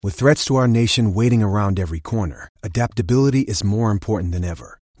With threats to our nation waiting around every corner, adaptability is more important than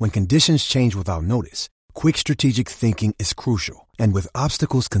ever. When conditions change without notice, quick strategic thinking is crucial. And with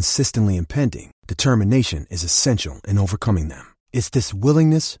obstacles consistently impending, determination is essential in overcoming them. It's this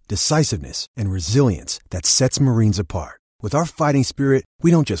willingness, decisiveness, and resilience that sets Marines apart. With our fighting spirit, we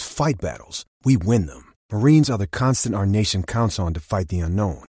don't just fight battles, we win them. Marines are the constant our nation counts on to fight the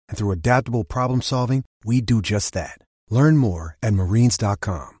unknown. And through adaptable problem solving, we do just that. Learn more at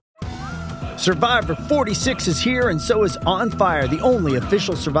marines.com. Survivor 46 is here, and so is On Fire, the only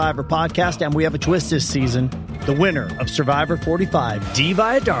official Survivor podcast, and we have a twist this season. The winner of Survivor 45, Dee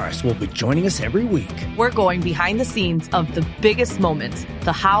Valladares, will be joining us every week. We're going behind the scenes of the biggest moments,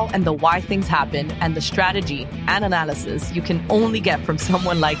 the how and the why things happen, and the strategy and analysis you can only get from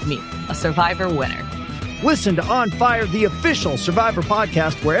someone like me, a Survivor winner. Listen to On Fire, the official Survivor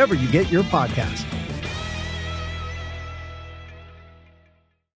podcast, wherever you get your podcasts.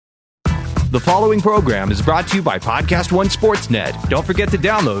 The following program is brought to you by Podcast One Sportsnet. Don't forget to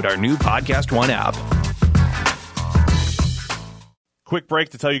download our new Podcast One app. Quick break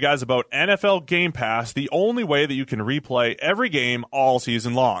to tell you guys about NFL Game Pass, the only way that you can replay every game all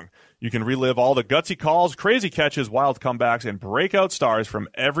season long. You can relive all the gutsy calls, crazy catches, wild comebacks, and breakout stars from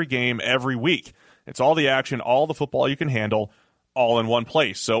every game every week. It's all the action, all the football you can handle, all in one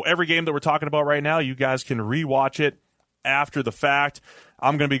place. So every game that we're talking about right now, you guys can rewatch it after the fact.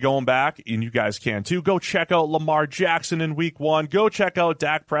 I'm going to be going back, and you guys can too. Go check out Lamar Jackson in Week 1. Go check out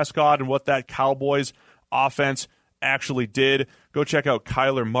Dak Prescott and what that Cowboys offense actually did. Go check out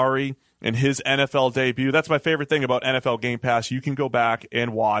Kyler Murray and his NFL debut. That's my favorite thing about NFL Game Pass. You can go back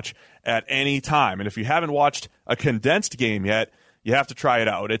and watch at any time. And if you haven't watched a condensed game yet, you have to try it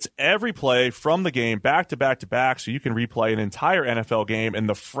out. It's every play from the game back to back to back, so you can replay an entire NFL game in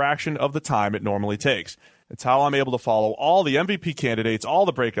the fraction of the time it normally takes. It's how I'm able to follow all the MVP candidates, all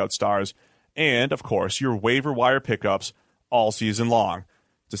the breakout stars, and, of course, your waiver wire pickups all season long.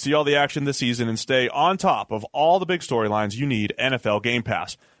 To see all the action this season and stay on top of all the big storylines, you need NFL Game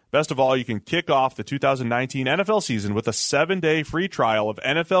Pass. Best of all, you can kick off the 2019 NFL season with a 7-day free trial of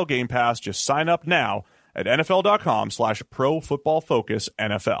NFL Game Pass. Just sign up now at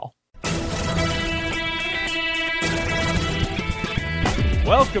NFL.com/ProFootballFocusNFL.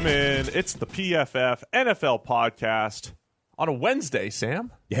 Welcome in. It's the PFF NFL podcast on a Wednesday,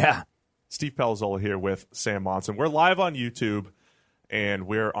 Sam. Yeah. Steve Palazzolo here with Sam Monson. We're live on YouTube, and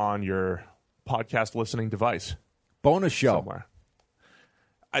we're on your podcast listening device. Bonus show. Somewhere.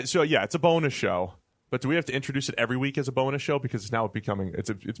 So, it's a bonus show. But do we have to introduce it every week as a bonus show? Because it's now becoming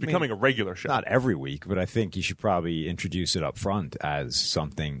a regular show. Not every week, but I think you should probably introduce it up front as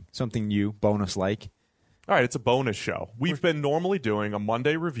something new, bonus-like. All right, it's a bonus show. We've been normally doing a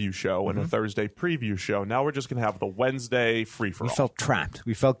Monday review show and a Thursday preview show. Now we're just going to have the Wednesday free-for-all. We felt trapped.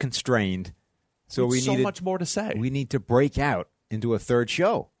 We felt constrained. So we needed so much more to say. We need to break out into a third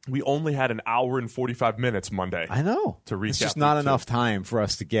show. We only had an hour and 45 minutes Monday. I know. To recap. It's just not enough time for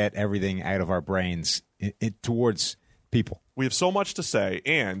us to get everything out of our brains towards people. We have so much to say,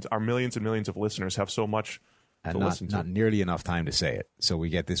 and our millions and millions of listeners have so much and to listen to. Not nearly enough time to say it. So we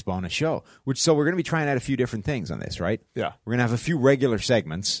get this bonus show. So we're going to be trying out a few different things on this, right? Yeah. We're going to have a few regular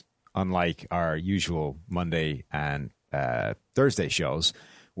segments, unlike our usual Monday and Thursday shows.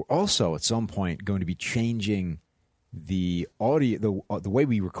 We're also, at some point, going to be changing the audio, the way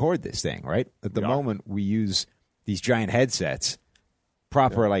we record this thing, right? At the moment, we use these giant headsets,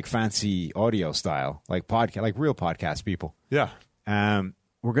 proper, like fancy audio style, like real podcast people. Yeah.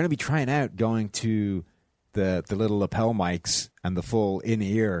 We're going to be trying out going to the little lapel mics and the full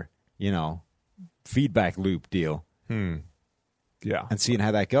in-ear, feedback loop deal. Yeah. And seeing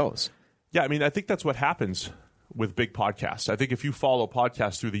how that goes. Yeah, I mean, I think that's what happens with big podcasts. I think if you follow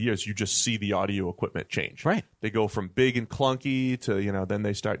podcasts through the years, you just see the audio equipment change. Right. They go from big and clunky to, then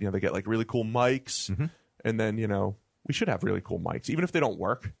they start, they get like really cool mics. Mm-hmm. And then, we should have really cool mics. Even if they don't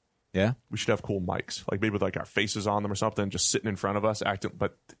work. Yeah. We should have cool mics. Like maybe with like our faces on them or something, just sitting in front of us acting,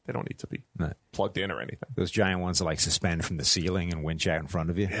 but they don't need to be plugged in or anything. Those giant ones that like suspend from the ceiling and winch out in front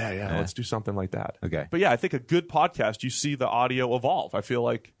of you. Yeah. Let's do something like that. Okay. But yeah, I think a good podcast, you see the audio evolve. I feel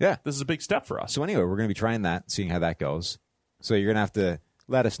like this is a big step for us. So anyway, we're going to be trying that, seeing how that goes. So you're going to have to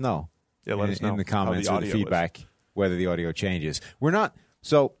let us know. Yeah, let us know in the comments or the feedback whether the audio changes. We're not.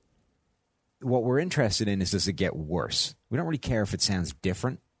 So what we're interested in is, does it get worse? We don't really care if it sounds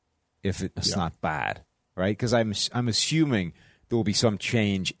different, if it's not bad, right? Because I'm assuming there will be some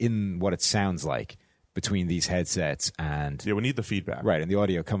change in what it sounds like between these headsets and we need the feedback, right? And the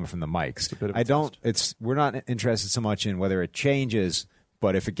audio coming from the mics. It's we're not interested so much in whether it changes,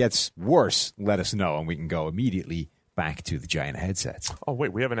 but if it gets worse, let us know and we can go immediately back to the giant headsets. Oh,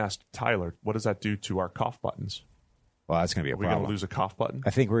 wait, we haven't asked Tyler. What does that do to our cough buttons? Well, that's going to be a problem. Are we going to lose a cough button?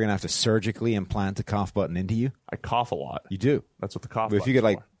 I think we're going to have to surgically implant a cough button into you. I cough a lot. You do. That's what the cough But button if you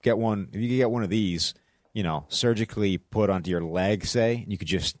could for. get one, if you could get one of these, surgically put onto your leg, say, and you could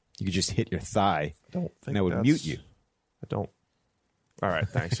just hit your thigh, I don't think and that would mute you. I don't. All right,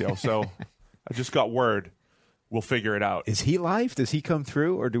 thanks, yo. So I just got word. We'll figure it out. Is he live? Does he come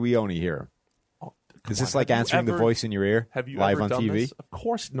through, or do we only hear him? Is this like answering the voice in your ear have you live ever on done TV? This? Of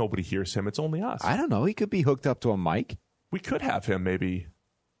course nobody hears him. It's only us. I don't know. He could be hooked up to a mic. We could have him maybe.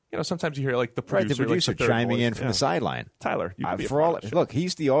 Sometimes you hear like the Right, producer, the producer like the third chiming voice. in from the sideline. Tyler, you could be a for part all of the show. look,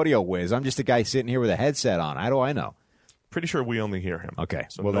 he's the audio whiz. I'm just a guy sitting here with a headset on. How do I know? Pretty sure we only hear him. Okay,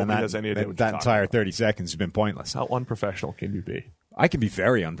 So well then nobody has any idea what you're that talking entire about. 30 seconds has been pointless. How unprofessional can you be? I can be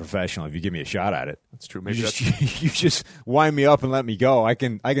very unprofessional if you give me a shot at it. That's true. You Maybe just, you just wind me up and let me go. I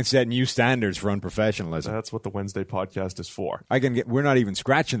can set new standards for unprofessionalism. that's what the Wednesday podcast is for. We're not even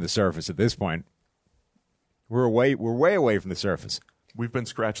scratching the surface at this point. We're way away from the surface. We've been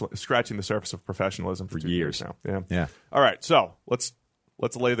scratching the surface of professionalism for 2 years now. Yeah. All right, so let's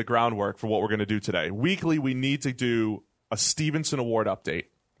lay the groundwork for what we're going to do today. Weekly, we need to do a Stephenson Award update.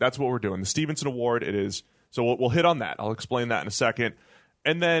 That's what we're doing. The Stephenson Award, it is. So we'll hit on that. I'll explain that in a second.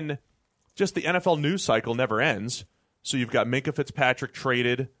 And then just the NFL news cycle never ends. So you've got Minkah Fitzpatrick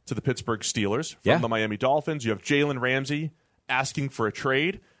traded to the Pittsburgh Steelers from the Miami Dolphins. You have Jalen Ramsey asking for a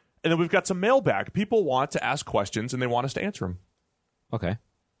trade. And then we've got some mailbag. People want to ask questions, and they want us to answer them. Okay.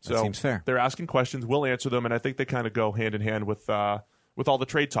 So that seems fair. They're asking questions. We'll answer them, and I think they kind of go hand in hand with all the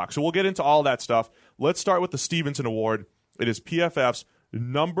trade talk. So we'll get into all that stuff. Let's start with the Stephenson Award. It is PFF's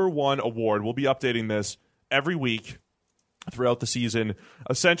 #1 award. We'll be updating this every week throughout the season.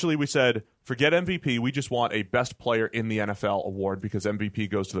 Essentially, we said, forget MVP. We just want a best player in the NFL award because MVP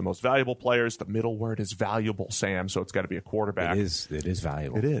goes to the most valuable players. The middle word is valuable, Sam, so it's got to be a quarterback. It is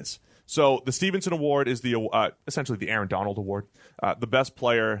valuable. It is. So the Stephenson Award is the essentially the Aaron Donald Award, the best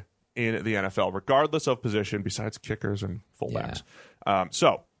player in the NFL, regardless of position, besides kickers and fullbacks. Yeah.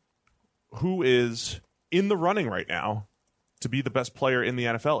 So who is in the running right now to be the best player in the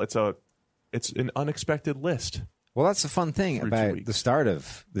NFL? It's an unexpected list. Well, that's the fun thing Through 2 about weeks. the start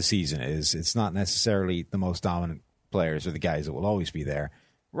of the season is it's not necessarily the most dominant players or the guys that will always be there.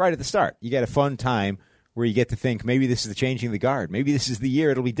 Right at the start, you get a fun time where you get to think maybe this is the changing of the guard. Maybe this is the year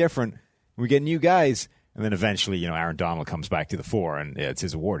it'll be different. We get new guys, and then eventually, Aaron Donald comes back to the fore, and it's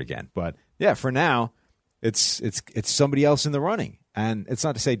his award again. But yeah, for now, it's somebody else in the running, and it's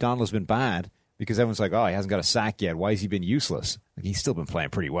not to say Donald's been bad because everyone's like, oh, he hasn't got a sack yet. Why has he been useless? Like, he's still been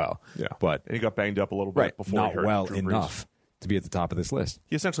playing pretty well. Yeah, but and he got banged up a little bit before not he hurt well Drew Brees. enough to be at the top of this list.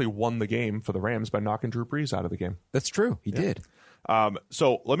 He essentially won the game for the Rams by knocking Drew Brees out of the game. That's true. He did.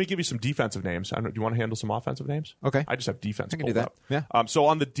 So let me give you some defensive names. I don't know, do you want to handle some offensive names? Okay. I just have defense. I can do pulled that. up. Yeah. So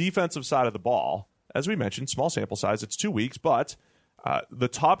on the defensive side of the ball, as we mentioned, small sample size, it's 2 weeks, but the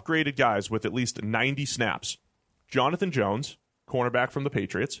top graded guys with at least 90 snaps: Jonathan Jones, cornerback from the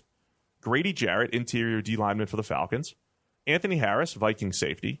Patriots; Grady Jarrett, interior D lineman for the Falcons; Anthony Harris, Vikings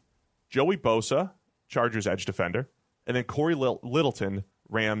safety; Joey Bosa, Chargers edge defender; and then Corey Littleton,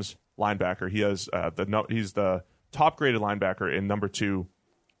 Rams linebacker. He has he's the top graded linebacker in #2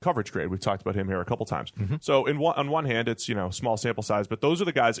 coverage grade. We've talked about him here a couple times. Mm-hmm. So on one hand, it's small sample size, but those are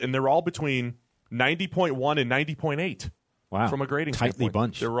the guys, and they're all between 90.1 and 90.8. Wow. From a grading Tightly standpoint.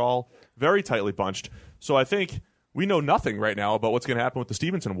 bunched. They're all very tightly bunched. So I think we know nothing right now about what's going to happen with the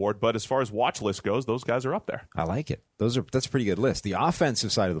Stephenson Award, but as far as watch list goes, those guys are up there. I like it. That's a pretty good list. The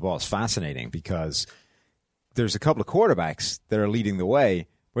offensive side of the ball is fascinating because there's a couple of quarterbacks that are leading the way,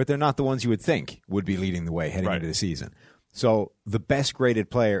 but they're not the ones you would think would be leading the way heading into the season. So the best graded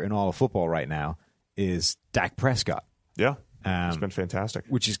player in all of football right now is Dak Prescott. Yeah, it's been fantastic.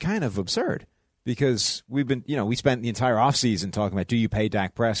 Which is kind of absurd because we spent the entire offseason talking about, do you pay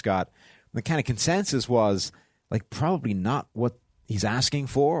Dak Prescott? And the kind of consensus was like probably not what he's asking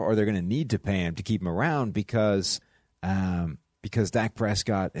for, or they're going to need to pay him to keep him around because Dak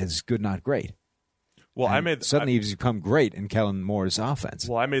Prescott is good, not great. Well, Suddenly he's become great in Kellen Moore's offense.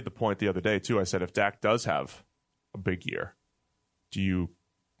 Well, I made the point the other day, too. I said if Dak does have a big year,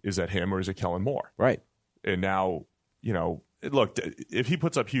 is that him or is it Kellen Moore? Right. And now, look, if he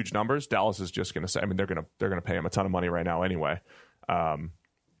puts up huge numbers, Dallas is just going to say, they're going to pay him a ton of money right now anyway.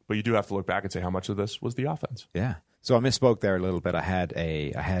 But you do have to look back and say how much of this was the offense. Yeah. So I misspoke there a little bit. I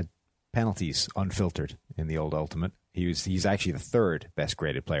had penalties unfiltered in the old Ultimate. He's actually the third best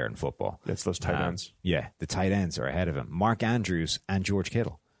graded player in football. That's those tight ends. Yeah, the tight ends are ahead of him. Mark Andrews and George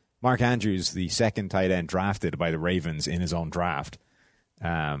Kittle. Mark Andrews, the second tight end drafted by the Ravens in his own draft,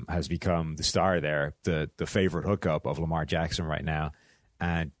 has become the star there, the favorite hookup of Lamar Jackson right now,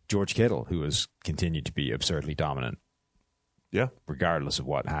 and George Kittle, who has continued to be absurdly dominant. Yeah, regardless of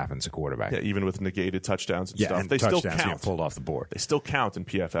what happens at quarterback. Yeah, even with negated touchdowns and yeah, stuff, and they still touchdowns count. Pulled off the board. They still count in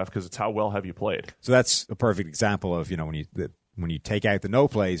PFF because it's how well have you played. So that's a perfect example of when you take out the no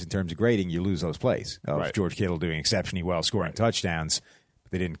plays in terms of grading, you lose those plays. Right. George Kittle doing exceptionally well, scoring touchdowns,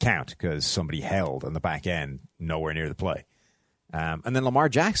 but they didn't count because somebody held on the back end, nowhere near the play. And then Lamar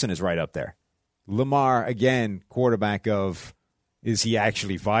Jackson is right up there. Lamar, again, quarterback of, is he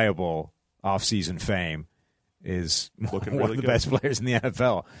actually viable? Off-season fame is looking one really of the good. best players in the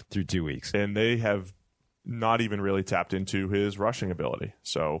NFL through 2 weeks. And they have not even really tapped into his rushing ability.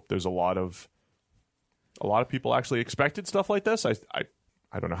 So there's a lot of people actually expected stuff like this. I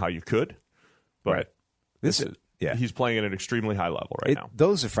don't know how you could, but he's playing at an extremely high level right now.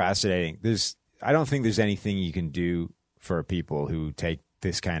 Those are fascinating. I don't think there's anything you can do for people who take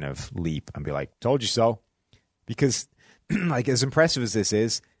this kind of leap and be like, told you so. Because like as impressive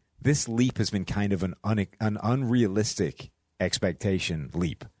as this leap has been kind of an unrealistic expectation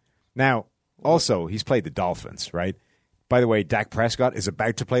leap. Now, also, he's played the Dolphins, right? By the way, Dak Prescott is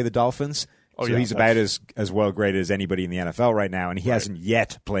about to play the Dolphins. He's about as well graded as anybody in the NFL right now, and he hasn't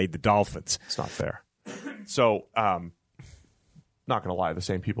yet played the Dolphins. It's not fair. So, not going to lie, the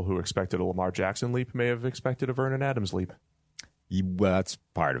same people who expected a Lamar Jackson leap may have expected a Vernon Adams leap. Well, that's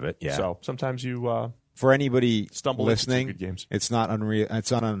part of it, yeah. So sometimes you... For anybody stumble listening, into good games. It's not unreal.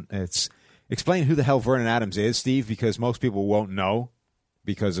 It's explain who the hell Vernon Adams is, Steve, because most people won't know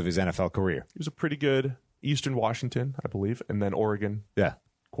because of his NFL career. He was a pretty good Eastern Washington, I believe, and then Oregon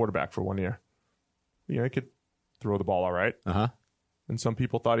quarterback for 1 year. He could throw the ball all right. Uh-huh. And some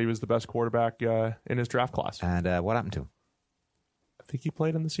people thought he was the best quarterback in his draft class. And what happened to him? I think he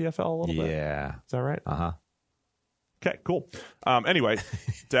played in the CFL a little bit. Yeah. Is that right? Uh-huh. Okay, cool. Anyway,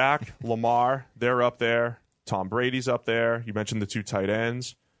 Dak, Lamar, they're up there. Tom Brady's up there. You mentioned the two tight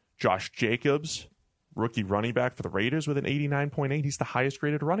ends. Josh Jacobs, rookie running back for the Raiders with an 89.8. He's the highest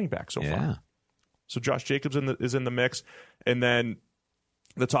graded running back so far. So Josh Jacobs is in the mix. And then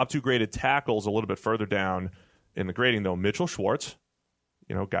the top two graded tackles a little bit further down in the grading, though. Mitchell Schwartz,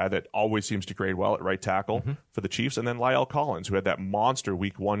 guy that always seems to grade well at right tackle for the Chiefs. And then La'el Collins, who had that monster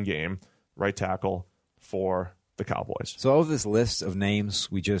week 1 game, right tackle for the Cowboys. So of this list of names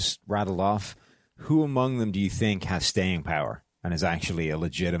we just rattled off, who among them do you think has staying power and is actually a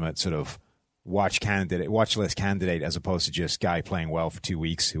legitimate sort of watch list candidate as opposed to just guy playing well for 2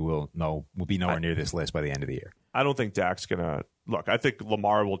 weeks who will be nowhere near this list by the end of the year? I don't think Dak's going to... Look, I think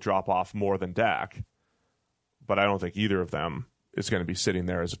Lamar will drop off more than Dak, but I don't think either of them is going to be sitting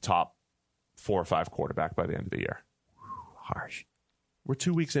there as a top 4 or 5 quarterback by the end of the year. Harsh. We're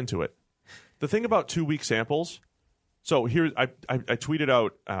 2 weeks into it. The thing about 2-week samples... So here, I tweeted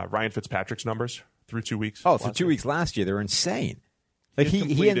out Ryan Fitzpatrick's numbers through 2 weeks. Oh, through 2 weeks last year, they were insane. Like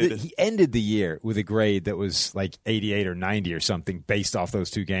he ended the year with a grade that was like 88 or 90 or something based off those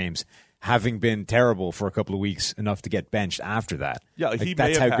 2 games, having been terrible for a couple of weeks enough to get benched after that. Yeah,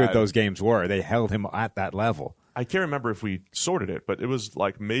 that's how good those games were. They held him at that level. I can't remember if we sorted it, but it was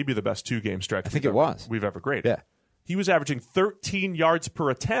like maybe the best 2-game stretch. I think it was. We've ever graded. Yeah, he was averaging 13 yards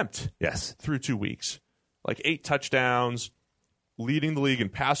per attempt. Yes, through 2 weeks. Like 8 touchdowns, leading the league in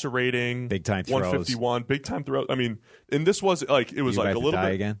passer rating, big time throws, 151, big time throws. I mean, and this was like it was like a little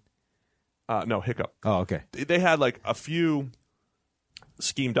bit again. No, hiccup. Oh, okay. They had like a few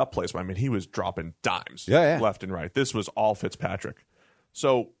schemed up plays. I mean, he was dropping dimes left and right. This was all Fitzpatrick.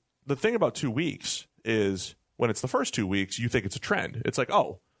 So the thing about 2 weeks is when it's the first 2 weeks, you think it's a trend. It's like,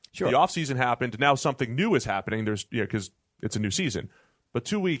 oh, sure, the offseason happened. Now something new is happening. There's because it's a new season. But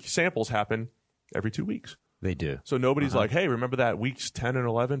 2-week samples happen every 2 weeks. They do. So nobody's like, hey, remember that weeks 10 and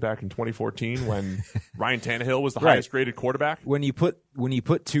 11 back in 2014 when Ryan Tannehill was the highest graded quarterback? When you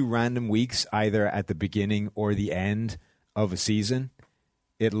put 2 random weeks either at the beginning or the end of a season,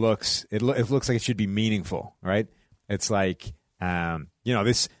 it looks like it should be meaningful, right? It's like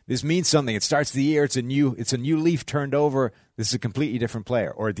this means something. It starts the year. It's a new leaf turned over. This is a completely different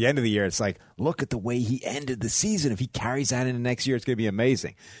player. Or at the end of the year, it's like, look at the way he ended the season. If he carries that into next year, it's going to be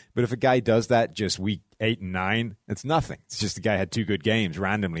amazing. But if a guy does that just week 8 and 9, it's nothing. It's just the guy had 2 good games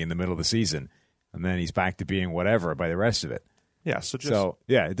randomly in the middle of the season, and then he's back to being whatever by the rest of it. Yeah.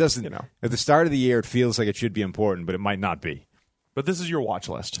 It doesn't. At the start of the year, it feels like it should be important, but it might not be. But this is your watch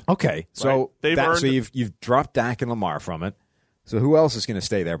list. Okay, so right? So you've dropped Dak and Lamar from it. So who else is going to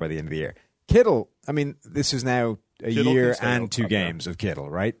stay there by the end of the year? Kittle. I mean, this is now Kittle year and 2 games of Kittle,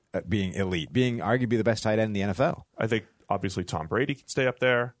 right? Being elite, being arguably the best tight end in the NFL. I think obviously Tom Brady can stay up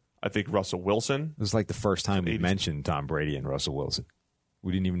there. I think Russell Wilson. It was like the first time we mentioned Tom Brady and Russell Wilson.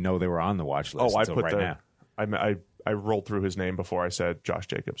 We didn't even know they were on the watch list until right now. I rolled through his name before I said Josh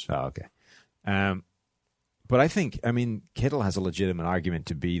Jacobs. Oh, okay. But I think, Kittle has a legitimate argument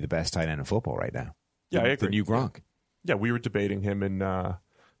to be the best tight end in football right now. Yeah, I agree. The new Gronk. Yeah, we were debating him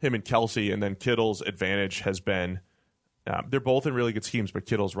and Kelsey, and then Kittle's advantage has been they're both in really good schemes, but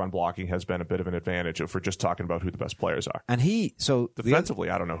Kittle's run blocking has been a bit of an advantage if we're just talking about who the best players are. And defensively,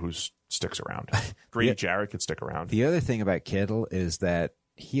 I don't know who sticks around. Grady Jarrett could stick around. The other thing about Kittle is that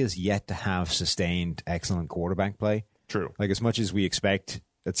he has yet to have sustained excellent quarterback play. True. Like, as much as we expect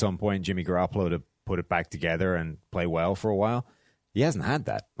at some point Jimmy Garoppolo to put it back together and play well for a while, he hasn't had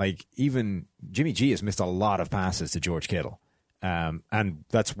that. Like, even Jimmy G has missed a lot of passes to George Kittle. And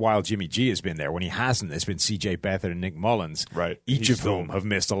that's while Jimmy G has been there. When he hasn't, it's been C.J. Beathard and Nick Mullins, right? Each of whom have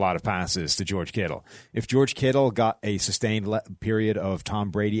missed a lot of passes to George Kittle. If George Kittle got a sustained period of Tom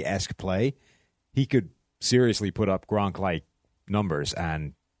Brady-esque play, he could seriously put up Gronk-like numbers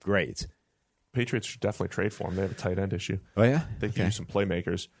and grades. Patriots should definitely trade for him. They have a tight end issue. Oh, yeah? They can use some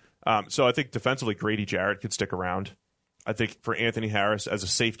playmakers. So I think defensively, Grady Jarrett could stick around. I think for Anthony Harris, as a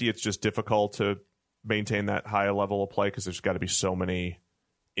safety, it's just difficult to maintain that high level of play because there's got to be so many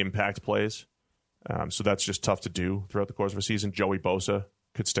impact plays. So that's just tough to do throughout the course of a season. Joey Bosa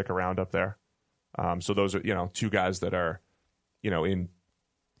could stick around up there. So those are, two guys that are, in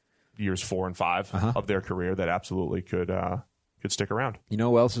years 4 and 5 of their career that absolutely could stick around. You know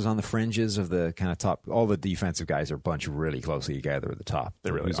who else is on the fringes of the kind of top? All the defensive guys are bunched really closely together at the top.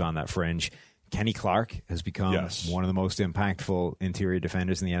 They really Who's are. On that fringe? Kenny Clark has become one of the most impactful interior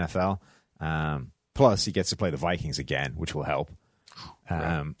defenders in the NFL. Plus, he gets to play the Vikings again, which will help.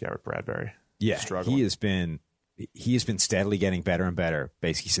 Garrett Bradbury. Yeah, struggling. he has been steadily getting better and better,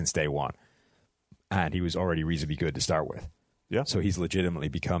 basically since day one. And he was already reasonably good to start with. Yeah. So he's legitimately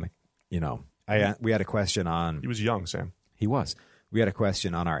becoming, we had a question on... He was young, Sam. He was. We had a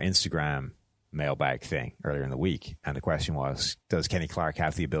question on our Instagram mailbag thing earlier in the week, and the question was, does Kenny Clark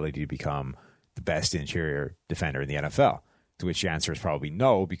have the ability to become the best interior defender in the NFL? To which the answer is probably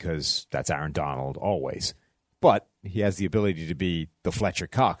no, because that's Aaron Donald always. But he has the ability to be the Fletcher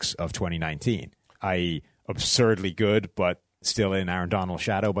Cox of 2019, i.e. absurdly good, but still in Aaron Donald's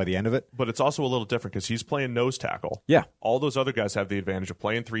shadow by the end of it. But it's also a little different because he's playing nose tackle. Yeah. All those other guys have the advantage of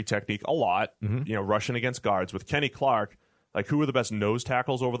playing 3 technique a lot, rushing against guards. With Kenny Clark, like, who are the best nose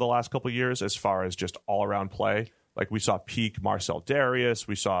tackles over the last couple of years as far as just all-around play? Like, we saw peak Marcel Darius.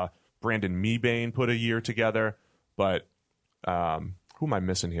 We saw Brandon Mebane put a year together. But who am I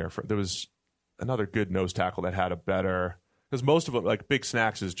missing here? There was another good nose tackle that had a better... Because most of them, like Big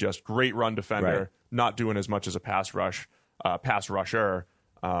Snacks, is just great run defender, not doing as much as a pass rusher.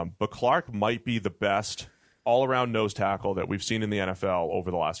 But Clark might be the best all-around nose tackle that we've seen in the NFL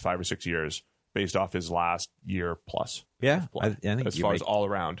over the last 5 or 6 years, based off his last year plus. Yeah, I think as far as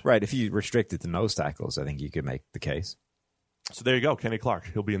all-around. Right, if you restrict it to nose tackles, I think you could make the case. So there you go, Kenny Clark.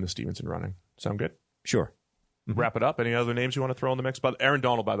 He'll be in the Stephenson running. Sound good? Sure. Wrap it up. Any other names you want to throw in the mix? But Aaron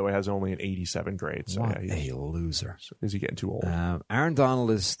Donald, by the way, has only an 87 grade. So what a loser. Is he getting too old? Aaron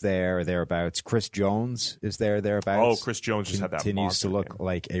Donald is thereabouts. Chris Jones is thereabouts. Oh, Chris Jones just had that continues to look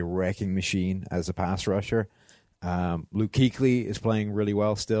like a wrecking machine as a pass rusher. Luke Kuechly is playing really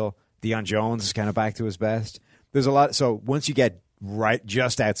well still. Deion Jones is kind of back to his best. There's a lot. So once you get right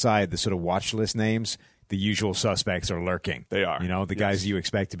just outside the sort of watch list names, the usual suspects are lurking. They are. The guys you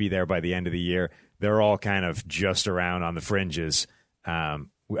expect to be there by the end of the year. They're all kind of just around on the fringes, and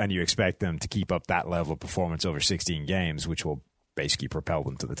you expect them to keep up that level of performance over 16 games, which will basically propel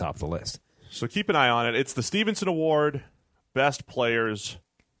them to the top of the list. So keep an eye on it. It's the Stephenson Award, best players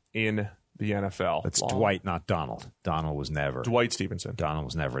in the NFL. That's Dwight, not Donald. Donald was never Dwight Stephenson. Donald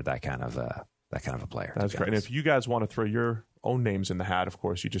was never that kind of a player. That's great. And if you guys want to throw your own names in the hat, of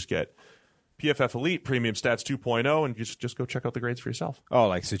course, you just get PFF Elite Premium Stats 2.0 and just go check out the grades for yourself. Oh,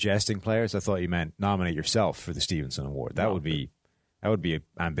 like suggesting players? I thought you meant nominate yourself for the Stephenson Award. That would be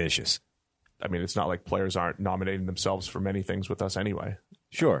ambitious. I mean, it's not like players aren't nominating themselves for many things with us anyway.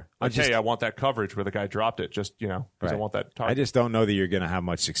 Sure. Like, hey, I want that coverage where the guy dropped it, just, because I want that target. I just don't know that you're going to have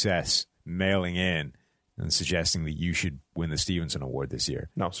much success mailing in and suggesting that you should win the Stephenson Award this year.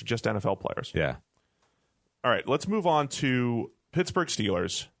 No, so just NFL players. Yeah. All right, let's move on to Pittsburgh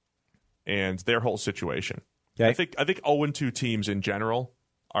Steelers and their whole situation. Okay. I think 0-2 teams in general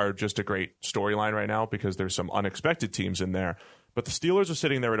are just a great storyline right now because there's some unexpected teams in there. But the Steelers are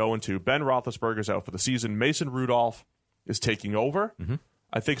sitting there at 0-2. Ben Roethlisberger's out for the season. Mason Rudolph is taking over. Mm-hmm.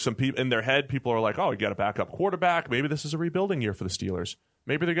 I think some people in their head, people are like, oh, you got a backup quarterback. Maybe this is a rebuilding year for the Steelers.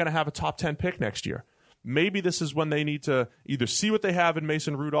 Maybe they're going to have a top 10 pick next year. Maybe this is when they need to either see what they have in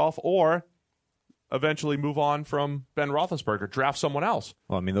Mason Rudolph or eventually move on from Ben Roethlisberger, draft someone else.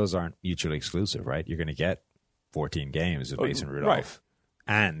 Well, I mean, those aren't mutually exclusive, right? You're going to get 14 games of Mason Rudolph. Right.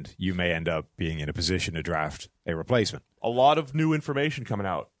 And you may end up being in a position to draft a replacement. A lot of new information coming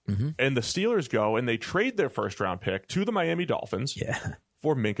out. Mm-hmm. And the Steelers go and they trade their first-round pick to the Miami Dolphins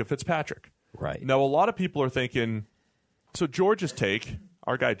for Minkah Fitzpatrick. Right. Now, a lot of people are thinking, so George's take,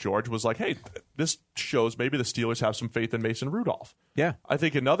 our guy George, was like, hey, this shows maybe the Steelers have some faith in Mason Rudolph. Yeah. I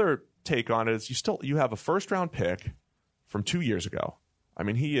think another take on it is you have a first-round pick from 2 years ago. I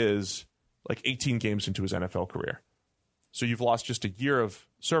mean, he is like 18 games into his NFL career. So you've lost just a year of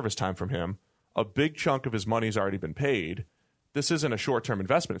service time from him. A big chunk of his money's already been paid. This isn't a short-term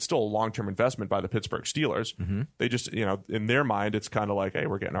investment. It's still a long-term investment by the Pittsburgh Steelers. Mm-hmm. They just, in their mind, it's kind of like, hey,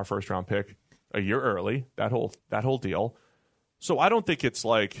 we're getting our first-round pick a year early, that whole deal. So I don't think it's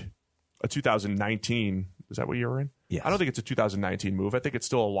like a 2019, is that what you were in? Yes. I don't think it's a 2019 move. I think it's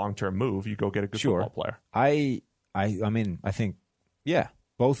still a long-term move. You go get a good football player. I mean, I think, yeah,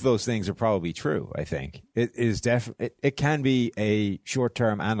 both of those things are probably true, I think. It is it can be a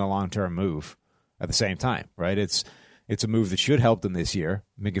short-term and a long-term move at the same time, right? It's a move that should help them this year.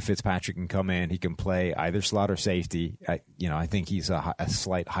 Minkah Fitzpatrick can come in. He can play either slot or safety. I think he's a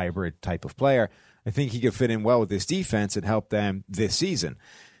slight hybrid type of player. I think he could fit in well with this defense and help them this season.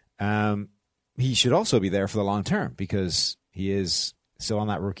 He should also be there for the long term because he is still on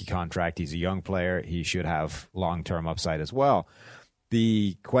that rookie contract. He's a young player. He should have long-term upside as well.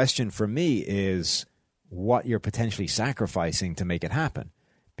 The question for me is what you're potentially sacrificing to make it happen.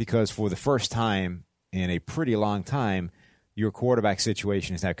 Because for the first time in a pretty long time, your quarterback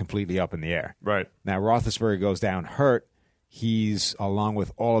situation is now completely up in the air. Right. Now, Roethlisberger goes down hurt. He's, along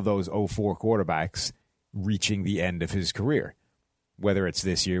with all of those 04 quarterbacks, reaching the end of his career. Whether it's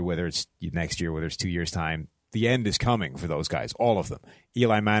this year, whether it's next year, whether it's 2 years' time, the end is coming for those guys, all of them.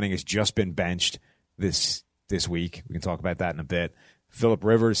 Eli Manning has just been benched this week. We can talk about that in a bit. Phillip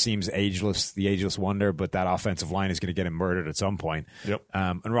Rivers seems ageless, the ageless wonder, but that offensive line is going to get him murdered at some point. Yep.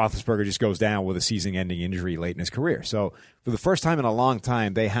 And Roethlisberger just goes down with a season-ending injury late in his career. So for the first time in a long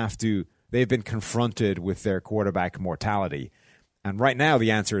time, they've been confronted with their quarterback mortality. And right now,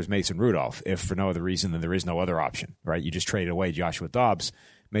 the answer is Mason Rudolph, if for no other reason than there is no other option, right? You just traded away Joshua Dobbs.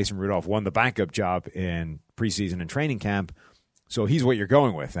 Mason Rudolph won the backup job in preseason and training camp, so he's what you're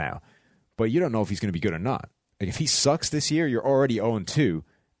going with now. But you don't know if he's going to be good or not. Like if he sucks this year, you're already 0-2.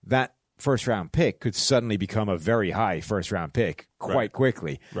 That first-round pick could suddenly become a very high first-round pick quite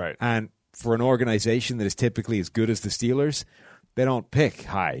quickly. Right. And for an organization that is typically as good as the Steelers, they don't pick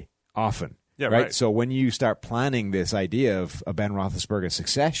high often. Yeah, right. So when you start planning this idea of a Ben Roethlisberger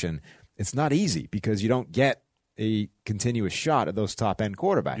succession, it's not easy because you don't get a continuous shot at those top-end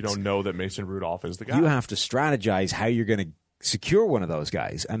quarterbacks. You don't know that Mason Rudolph is the guy. You have to strategize how you're going to secure one of those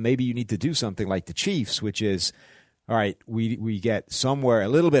guys. And maybe you need to do something like the Chiefs, which is, all right, we get somewhere a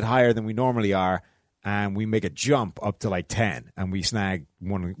little bit higher than we normally are, and we make a jump up to like 10, and we snag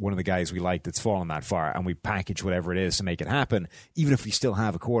one of the guys we like that's fallen that far, and we package whatever it is to make it happen, even if we still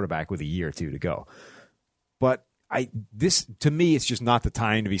have a quarterback with a year or two to go. But to me, it's just not the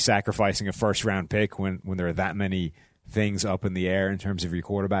time to be sacrificing a first-round pick when there are that many things up in the air in terms of your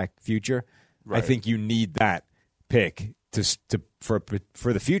quarterback future. Right. I think you need that pick for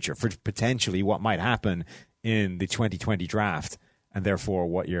the future, for potentially what might happen in the 2020 draft, and therefore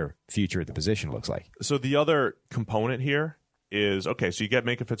what your future at the position looks like. So the other component here is, okay, so you get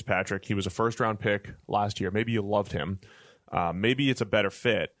Minkah Fitzpatrick. He was a first-round pick last year. Maybe you loved him. Maybe it's a better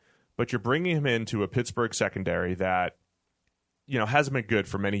fit, but you're bringing him into a Pittsburgh secondary that hasn't been good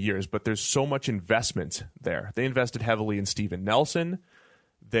for many years, but there's so much investment there. They invested heavily in Steven Nelson.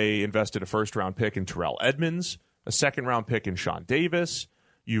 They invested a first-round pick in Terrell Edmonds, a second-round pick in Sean Davis.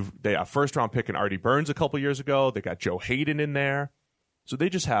 They got a first-round pick in Artie Burns a couple years ago. They got Joe Hayden in there. So they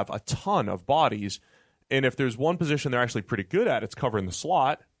just have a ton of bodies. And if there's one position they're actually pretty good at, it's covering the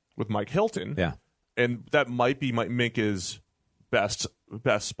slot with Mike Hilton. Yeah. And that might be Minkah's best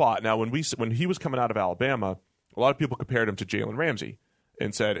spot. Now, when he was coming out of Alabama, a lot of people compared him to Jalen Ramsey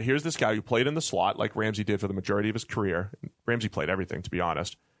and said, here's this guy who played in the slot like Ramsey did for the majority of his career. Ramsey played everything, to be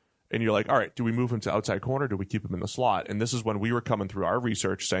honest. And you're like, all right, do we move him to outside corner? Do we keep him in the slot? And this is when we were coming through our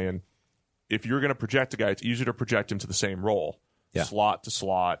research saying, if you're going to project a guy, it's easier to project him to the same role, slot to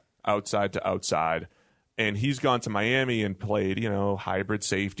slot, outside to outside. And he's gone to Miami and played, hybrid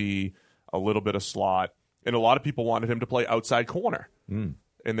safety, a little bit of slot. And a lot of people wanted him to play outside corner. And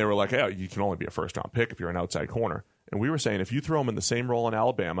they were like, hey, you can only be a first-round pick if you're an outside corner. And we were saying, if you throw him in the same role in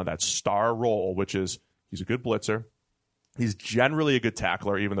Alabama, that star role, which is he's a good blitzer, he's generally a good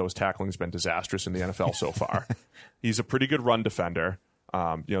tackler, even though his tackling has been disastrous in the NFL so far. He's a pretty good run defender.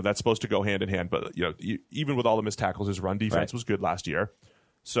 That's supposed to go hand in hand. But even with all the missed tackles, his run defense was good last year.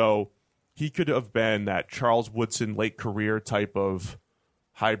 So he could have been that Charles Woodson late career type of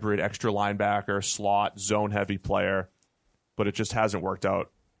hybrid extra linebacker, slot, zone heavy player. But it just hasn't worked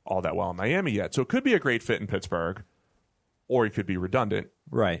out all that well in Miami yet. So it could be a great fit in Pittsburgh, or he could be redundant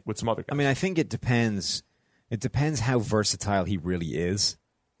with some other guys. I mean, I think it depends. It depends how versatile he really is,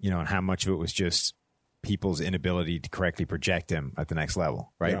 and how much of it was just people's inability to correctly project him at the next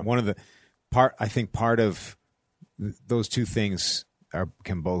level, right? Yeah. I think part of those two things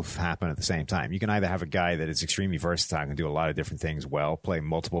can both happen at the same time. You can either have a guy that is extremely versatile and can do a lot of different things well, play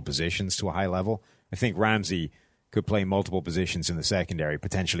multiple positions to a high level. I think Ramsey could play multiple positions in the secondary,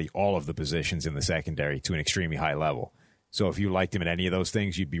 potentially all of the positions in the secondary to an extremely high level. So if you liked him at any of those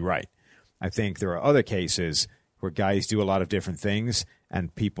things, you'd be right. I think there are other cases where guys do a lot of different things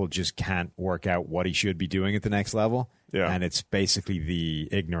and people just can't work out what he should be doing at the next level. Yeah. And it's basically the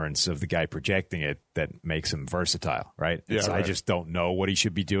ignorance of the guy projecting it that makes him versatile, right? Yeah, right. I just don't know what he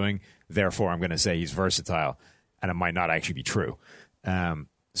should be doing. Therefore, I'm going to say he's versatile, and it might not actually be true.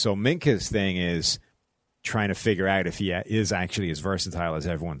 So Minka's thing is trying to figure out if he is actually as versatile as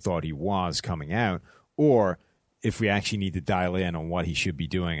everyone thought he was coming out, or if we actually need to dial in on what he should be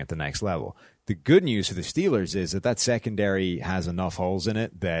doing at the next level. The good news for the Steelers is that secondary has enough holes in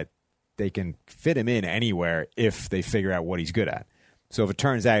it that they can fit him in anywhere if they figure out what he's good at. So if it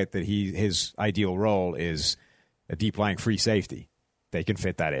turns out that his ideal role is a deep lying free safety, they can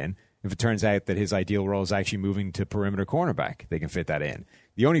fit that in. If it turns out that his ideal role is actually moving to perimeter cornerback, they can fit that in.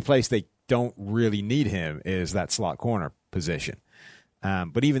 The only place they don't really need him is that slot corner position.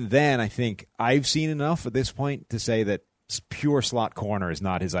 But even then, I think I've seen enough at this point to say that pure slot corner is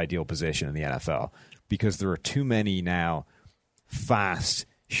not his ideal position in the NFL, because there are too many now fast,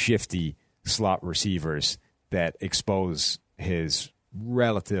 shifty slot receivers that expose his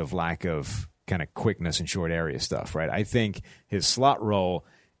relative lack of kind of quickness and short area stuff, right? I think his slot role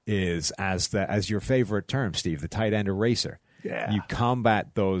is, as your favorite term, Steve, the tight end eraser. Yeah. You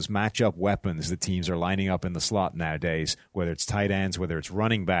combat those matchup weapons that teams are lining up in the slot nowadays, whether it's tight ends, whether it's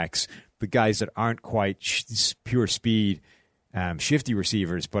running backs, the guys that aren't quite pure speed, shifty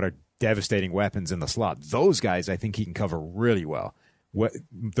receivers, but are devastating weapons in the slot. Those guys, I think he can cover really well.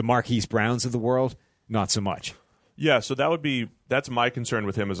 The Marquise Browns of the world, not so much. Yeah, so that's my concern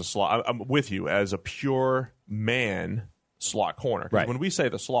with him as a slot. I'm with you as a pure man slot corner. Right. When we say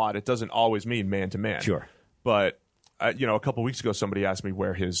the slot, it doesn't always mean man to man. Sure. But a couple of weeks ago, somebody asked me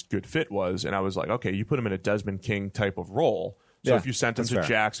where his good fit was, and I was like, okay, you put him in a Desmond King type of role. So if you sent him to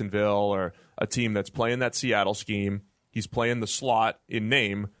Jacksonville or a team that's playing that Seattle scheme, he's playing the slot in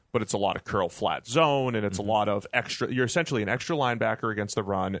name, but it's a lot of curl flat zone, and it's a lot of extra. You're essentially an extra linebacker against the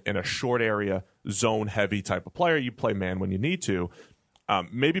run in a short area zone heavy type of player. You play man when you need to.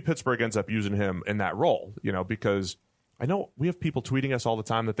 Maybe Pittsburgh ends up using him in that role, because I know we have people tweeting us all the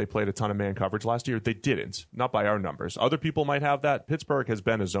time that they played a ton of man coverage last year. They didn't, not by our numbers. Other people might have that. Pittsburgh has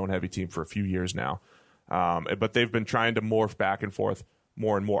been a zone-heavy team for a few years now, but they've been trying to morph back and forth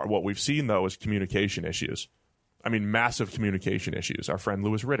more and more. What we've seen, though, is communication issues. I mean, massive communication issues. Our friend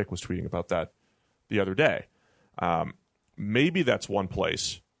Louis Riddick was tweeting about that the other day. Maybe that's one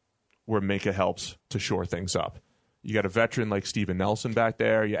place where Minka helps to shore things up. You got a veteran like Steven Nelson back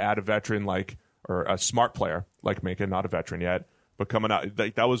there. You add a veteran or a smart player like Minka, not a veteran yet, but coming out.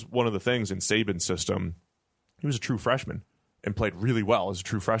 That was one of the things in Saban's system. He was a true freshman and played really well as a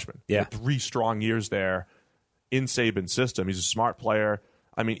true freshman. Yeah. 3 strong years there in Saban's system. He's a smart player.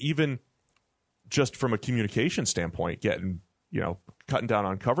 I mean, even just from a communication standpoint, cutting down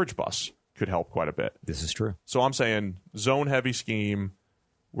on coverage busts could help quite a bit. This is true. So I'm saying zone-heavy scheme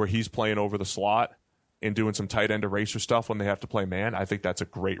where he's playing over the slot and doing some tight end eraser stuff when they have to play man. I think that's a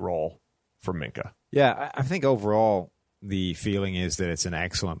great role for Minka. Yeah, I think overall the feeling is that it's an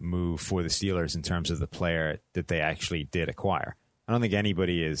excellent move for the Steelers in terms of the player that they actually did acquire. I don't think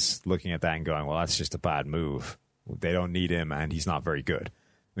anybody is looking at that and going, well, that's just a bad move. They don't need him, and he's not very good.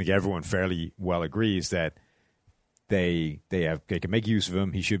 I think everyone fairly well agrees that they can make use of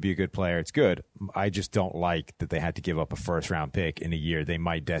him. He should be a good player. It's good. I just don't like that they had to give up a first-round pick in a year they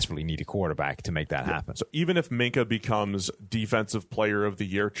might desperately need a quarterback to make that happen. So even if Minka becomes Defensive Player of the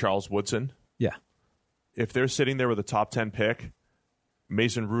Year, Charles Woodson, yeah, if they're sitting there with a top 10 pick,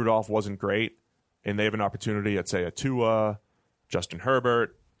 Mason Rudolph wasn't great, and they have an opportunity at, say, a Tua, Justin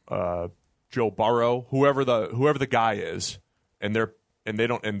Herbert, Joe Burrow, whoever the guy is, and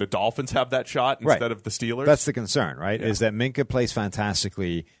the Dolphins have that shot instead of the Steelers. That's the concern, right? Yeah. Is that Minka plays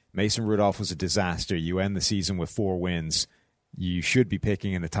fantastically. Mason Rudolph was a disaster. You end the season with 4 wins. You should be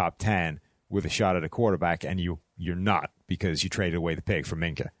picking in the top 10. with a shot at a quarterback, and you're not because you traded away the pick for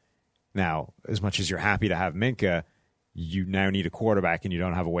Minkah. Now, as much as you're happy to have Minkah, you now need a quarterback, and you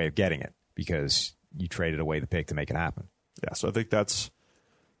don't have a way of getting it because you traded away the pick to make it happen. Yeah, so I think that's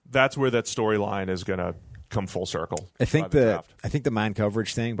where that storyline is going to come full circle. I think the man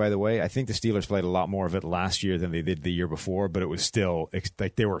coverage thing, by the way, I think the Steelers played a lot more of it last year than they did the year before, but it was still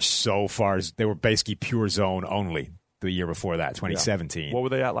like they were so far. They were basically pure zone only the year before that, 2017. Yeah. What were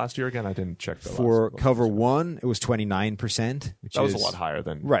they at last year again? I didn't check. For cover one, it was 29%. That was a lot higher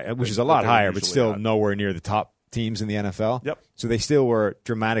than which is a lot higher, but still nowhere near the top teams in the NFL. Yep. So they still were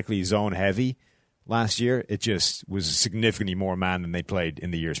dramatically zone heavy last year. It just was significantly more man than they played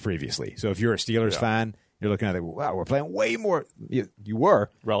in the years previously. So if you're a Steelers fan, you're looking at it, wow, we're playing way more. You were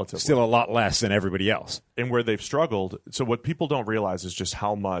relatively still a lot less than everybody else. And where they've struggled. So what people don't realize is just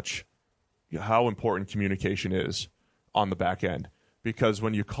how important communication is on the back end. Because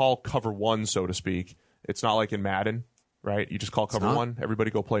when you call cover one, so to speak, it's not like in Madden, right? You just call cover one, everybody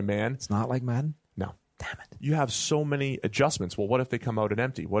go play man. It's not like Madden? No. Damn it. You have so many adjustments. Well, what if they come out in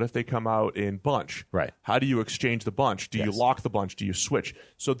empty? What if they come out in bunch? Right. How do you exchange the bunch? Do you lock the bunch? Do you switch?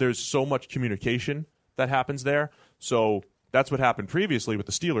 So there's so much communication that happens there. So that's what happened previously with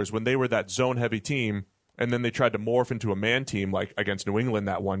the Steelers when they were that zone-heavy team, and then they tried to morph into a man team like against New England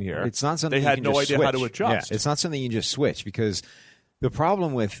that one year. It's not something they had no idea how to adjust. Yeah, it's not something you can just switch because the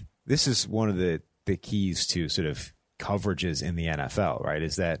problem with this is one of the keys to sort of coverages in the NFL, right?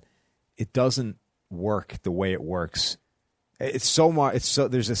 Is that it doesn't work the way it works. It's so much.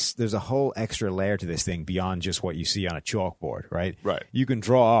 There's a whole extra layer to this thing beyond just what you see on a chalkboard, right? Right. You can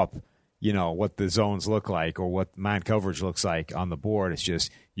draw up, what the zones look like or what man coverage looks like on the board. It's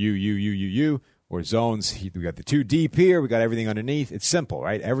just you, or zones. We got the two deep here. We got everything underneath. It's simple,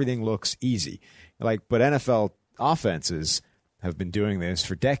 right? Everything looks easy. But NFL offenses have been doing this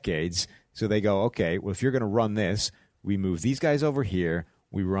for decades. So they go, okay, well, if you're going to run this, we move these guys over here.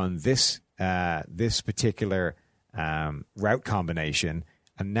 We run this particular route combination,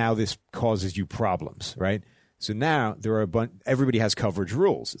 and now this causes you problems, right? So now there are everybody has coverage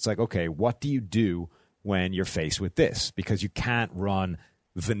rules. It's like, okay, what do you do when you're faced with this? Because you can't run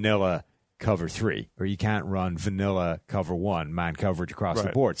vanilla cover 3, or you can't run vanilla cover 1, man coverage across the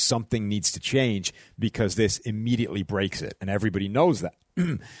board. Something needs to change because this immediately breaks it, and everybody knows that.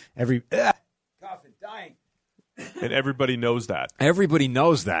 Coughing, dying. And everybody knows that. Everybody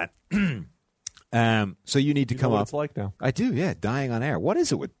knows that. So you need to come up. up. It's like now. I do, yeah. Dying on air. What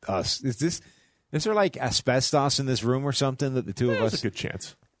is it with us? Is there like asbestos in this room or something that the two of us? There's a good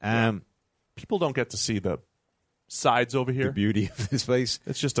chance. People don't get to see the sides over here. The beauty of this place.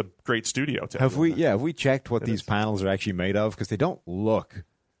 It's just a great studio. Have we checked what these panels are actually made of? Because they don't look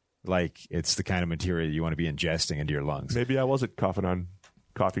like it's the kind of material you want to be ingesting into your lungs. Maybe I wasn't coughing on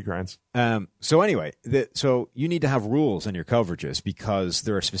coffee grinds. So anyway, so you need to have rules in your coverages because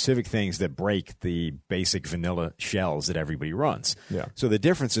there are specific things that break the basic vanilla shells that everybody runs. Yeah. So the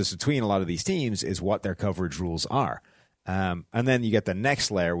differences between a lot of these teams is what their coverage rules are. And then you get the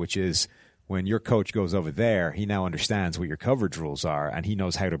next layer, which is when your coach goes over there, he now understands what your coverage rules are, and he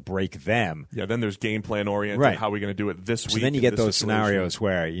knows how to break them. Yeah, then there's game plan oriented. Right. How are we going to do it this week? So then you get those scenarios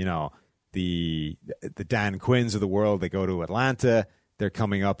where, the Dan Quinns of the world, they go to Atlanta, they're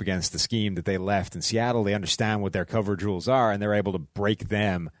coming up against the scheme that they left in Seattle. They understand what their coverage rules are, and they're able to break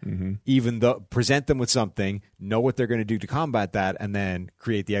them, even though present them with something, know what they're going to do to combat that, and then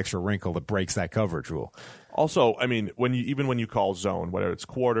create the extra wrinkle that breaks that coverage rule. Also, I mean, when you call zone, whether it's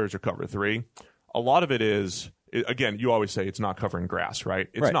quarters or cover 3, a lot of it is, again, you always say it's not covering grass, right?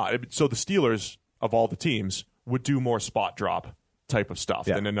 It's not. So the Steelers, of all the teams, would do more spot drop type of stuff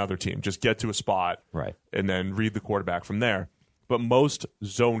than another team. Just get to a spot and then read the quarterback from there. But most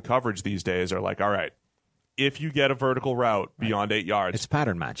zone coverage these days are like, all right, if you get a vertical route beyond 8 yards. It's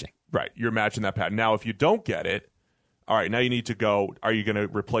pattern matching. Right. You're matching that pattern. Now, if you don't get it, all right, now you need to go, are you going to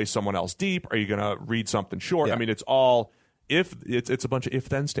replace someone else deep? Are you going to read something short? Yeah. I mean, it's all it's a bunch of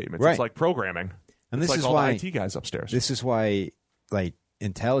if-then statements. Right. It's like programming. And it's this like is all why the IT guys upstairs. This is why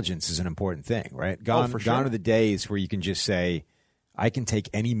intelligence is an important thing, right? Gone are the days where you can just say, I can take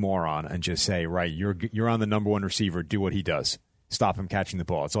any moron and just say, right, you're on the number one receiver, do what he does. Stop him catching the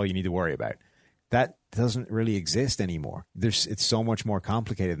ball. It's all you need to worry about. That doesn't really exist anymore. It's so much more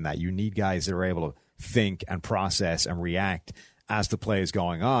complicated than that. You need guys that are able to think and process and react as the play is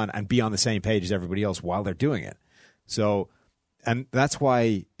going on and be on the same page as everybody else while they're doing it. So, and that's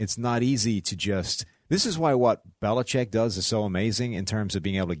why it's not easy to just... This is why what Belichick does is so amazing in terms of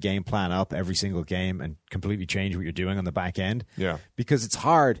being able to game plan up every single game and completely change what you're doing on the back end. Yeah. Because it's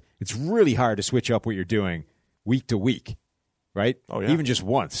hard. It's really hard to switch up what you're doing week to week. right? Oh, yeah. Even just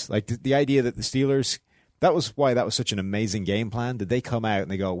once. Like the idea that the Steelers, that was why that was such an amazing game plan. Did they come out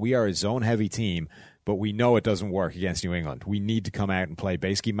and they go, we are a zone-heavy team, but we know it doesn't work against New England. We need to come out and play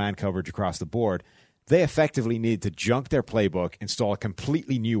basically man coverage across the board. They effectively need to junk their playbook, install a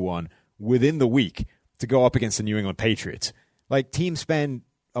completely new one within the week to go up against the New England Patriots. Like, teams spend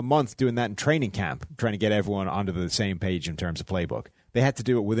a month doing that in training camp, trying to get everyone onto the same page in terms of playbook. They had to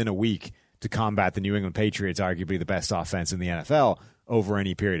do it within a week to combat the New England Patriots, arguably the best offense in the NFL, over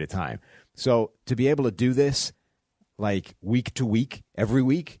any period of time. So to be able to do this like week to week, every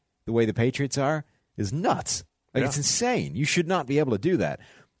week, the way the Patriots are, is nuts. Like, it's insane. You should not be able to do that.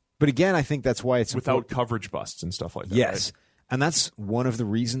 But again, I think that's why it's without coverage busts and stuff like that. Yes. Right? And that's one of the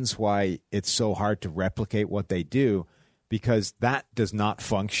reasons why it's so hard to replicate what they do, because that does not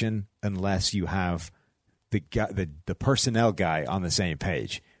function unless you have the personnel guy on the same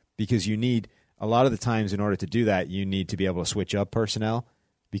page. Because you need, a lot of the times in order to do that, you need to be able to switch up personnel,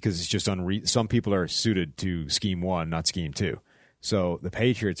 because it's just some people are suited to scheme 1, not scheme 2. So the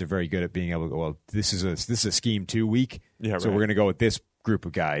Patriots are very good at being able to go, well, this is a scheme 2 week, so we're going to go with this group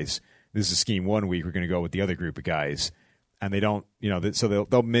of guys. This is scheme 1 week, we're going to go with the other group of guys. And they don't, so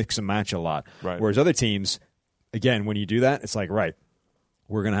they'll mix and match a lot. Right. Whereas other teams, again, when you do that, it's like, right,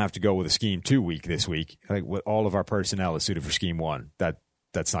 we're going to have to go with a scheme 2 week this week. Like, all of our personnel is suited for scheme 1.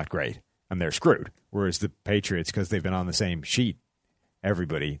 That's not great, and they're screwed. Whereas the Patriots, because they've been on the same sheet,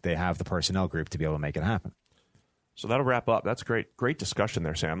 everybody, they have the personnel group to be able to make it happen. So that'll wrap up. That's great discussion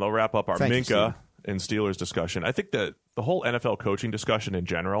there, Sam. That'll wrap up our Minka and Steelers discussion. I think that the whole NFL coaching discussion in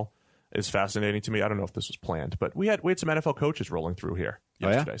general is fascinating to me. I don't know if this was planned, but we had some NFL coaches rolling through here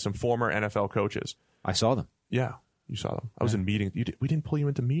yesterday. Some former NFL coaches. I saw them. Yeah, you saw them. I was in meetings. We didn't pull you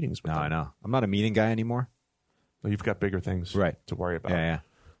into meetings with them. I know. I'm not a meeting guy anymore. Well, you've got bigger things to worry about. Yeah.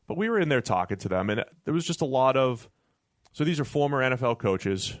 But we were in there talking to them, and there was just a lot of... So these are former NFL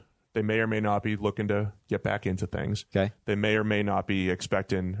coaches. They may or may not be looking to get back into things. Okay. They may or may not be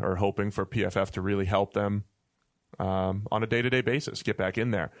expecting or hoping for PFF to really help them on a day-to-day basis, get back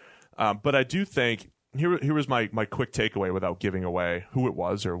in there. But I do think, here was my quick takeaway without giving away who it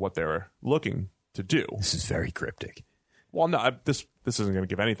was or what they were looking to do. This is very cryptic. Well, no, this isn't going to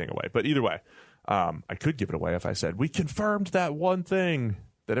give anything away. But either way, I could give it away if I said, we confirmed that one thing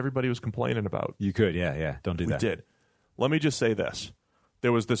that everybody was complaining about. You could, yeah. Don't do that. We did. Let me just say this.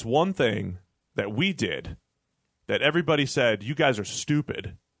 There was this one thing that we did that everybody said, you guys are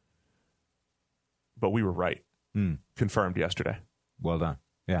stupid, but we were right. Confirmed yesterday. Well done.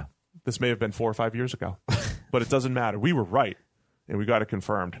 Yeah. This may have been 4 or 5 years ago, but it doesn't matter. We were right, and we got it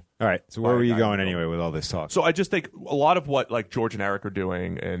confirmed. All right. So where were you going anyway with all this talk? So I just think a lot of what like George and Eric are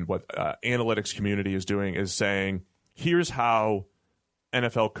doing and what analytics community is doing is saying, here's how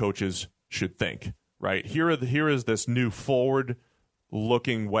NFL coaches should think, right? Here is this new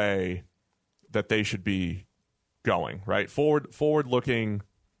forward-looking way that they should be going, right? Forward-looking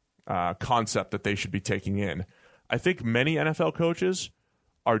concept that they should be taking in. I think many NFL coaches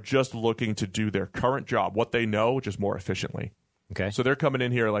are just looking to do their current job, what they know, just more efficiently. Okay. So they're coming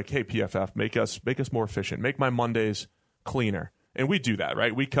in here like, hey, PFF, make us more efficient. Make my Mondays cleaner. And we do that,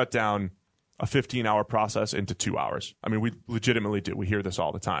 right? We cut down a 15-hour process into 2 hours. I mean, we legitimately do. We hear this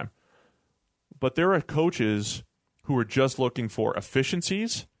all the time. But there are coaches who are just looking for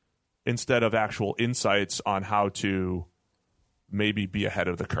efficiencies instead of actual insights on how to maybe be ahead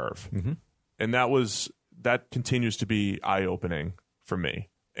of the curve. Mm-hmm. And that continues to be eye-opening for me.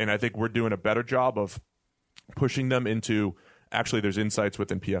 And I think we're doing a better job of pushing them into, actually, there's insights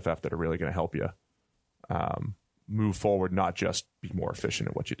within PFF that are really going to help you move forward, not just be more efficient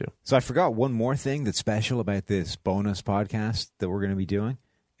at what you do. So I forgot one more thing that's special about this bonus podcast that we're going to be doing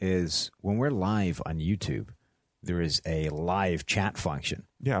is when we're live on YouTube, there is a live chat function.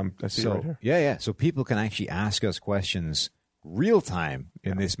 Yeah, I see it right here. Yeah. So people can actually ask us questions real time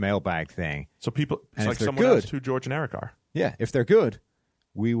in this mailbag thing. So people, it's like someone asked who George and Eric are. Yeah, if they're good,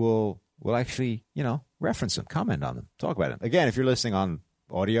 we'll actually, reference them, comment on them, talk about them. Again, if you're listening on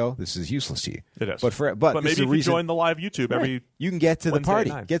audio, this is useless to you. It is. But maybe if you join the live YouTube every you can get to Wednesday the party.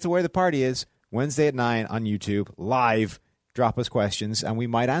 at 9. Get to where the party is Wednesday at 9 on YouTube, live. Drop us questions, and we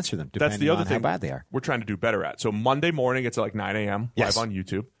might answer them, depending That's the other on thing how bad they are. We're trying to do better at. So Monday morning, it's like 9 a.m. live on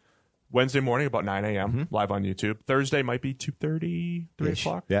YouTube. Wednesday morning, about 9 a.m. live on YouTube. Thursday might be 2:30, 3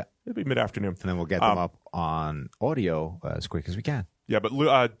 o'clock. Yeah. It'll be mid-afternoon. And then we'll get them up on audio as quick as we can. Yeah, but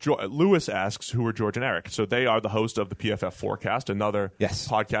Lewis asks, who are George and Eric? So they are the host of the PFF Forecast, another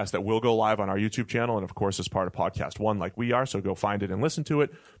podcast that will go live on our YouTube channel, and of course is part of Podcast One like we are, so go find it and listen to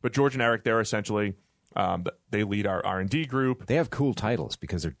it. But George and Eric, they're essentially They lead our R&D group. They have cool titles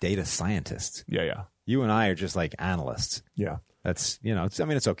because they're data scientists. Yeah. You and I are just like analysts. Yeah. That's,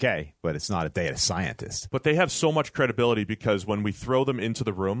 it's okay, but it's not a data scientist. But they have so much credibility because when we throw them into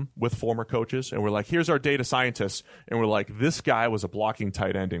the room with former coaches and we're like, here's our data scientists, and we're like, this guy was a blocking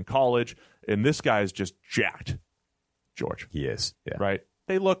tight end in college, and this guy is just jacked, George. He is, yeah. Right?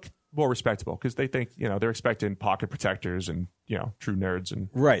 They look more respectable because they think, they're expecting pocket protectors and, true nerds and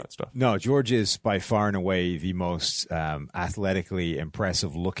all that stuff. No, George is by far and away the most athletically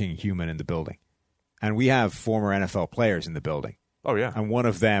impressive looking human in the building. And we have former NFL players in the building. Oh, yeah. And one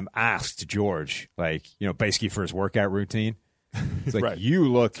of them asked George, basically for his workout routine. It's like, right. you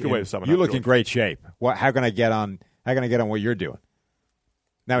look in great shape. How can I get on what you're doing?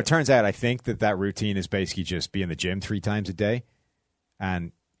 Now, it turns out I think that routine is basically just be in the gym 3 times a day.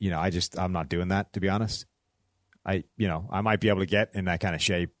 And, I'm not doing that, to be honest. I might be able to get in that kind of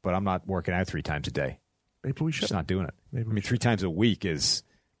shape, but I'm not working out 3 times a day. Maybe we should. Just not doing it. 3 times a week is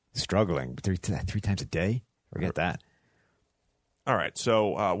struggling. 3 times a day? Forget that. All right.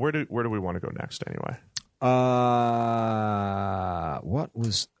 So where do we want to go next anyway? What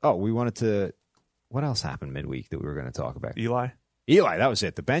else happened midweek that we were going to talk about? Eli, that was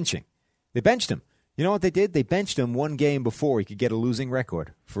it. The benching. They benched him. You know what they did? They benched him 1 game before he could get a losing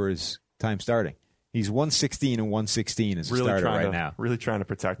record for his time starting. He's 116 as a starter right now. Really trying to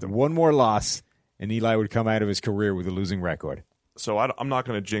protect him. 1 more loss, and Eli would come out of his career with a losing record. So I'm not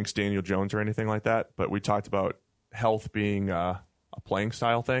going to jinx Daniel Jones or anything like that, but we talked about health being a playing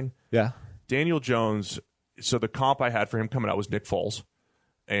style thing. Yeah. Daniel Jones, so the comp I had for him coming out was Nick Foles.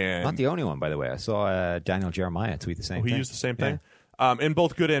 And not the only one, by the way. I saw Daniel Jeremiah tweet the same thing. He used the same thing? In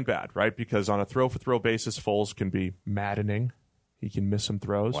both good and bad, right? Because on a throw-for-throw basis, Foles can be maddening. He can miss some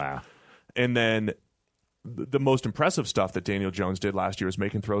throws. Wow. And then the most impressive stuff that Daniel Jones did last year was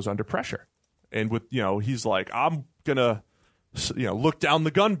making throws under pressure. And with, he's like, I'm going to, look down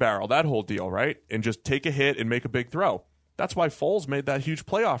the gun barrel, that whole deal, right? And just take a hit and make a big throw. That's why Foles made that huge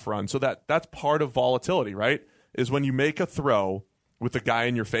playoff run. So that's part of volatility, right? Is when you make a throw with a guy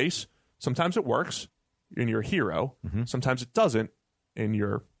in your face, sometimes it works and you're a hero. Mm-hmm. Sometimes it doesn't and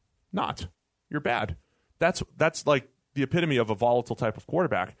you're not. You're bad. That's like the epitome of a volatile type of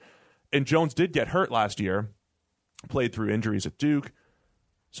quarterback. And Jones did get hurt last year, played through injuries at Duke.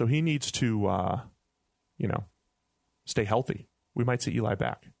 So he needs to, stay healthy. We might see Eli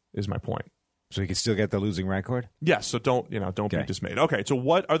back, is my point. So he can still get the losing record? Yes, so don't be dismayed. Okay, so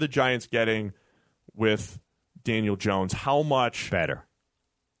what are the Giants getting with Daniel Jones? How much better?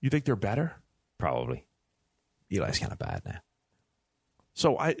 You think they're better? Probably. Eli's kind of bad now.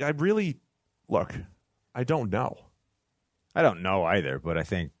 So I really, look, I don't know. I don't know either, but I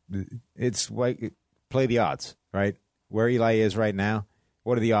think it's like play the odds, right? Where Eli is right now,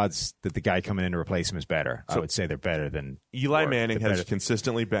 what are the odds that the guy coming in to replace him is better? So I would say they're better than Eli Manning has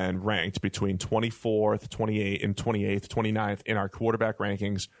consistently been ranked between 24th, 28th, and 28th, 29th in our quarterback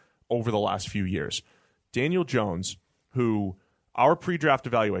rankings over the last few years. Daniel Jones, who our pre-draft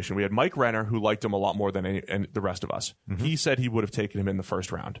evaluation, we had Mike Renner, who liked him a lot more than the rest of us. Mm-hmm. He said he would have taken him in the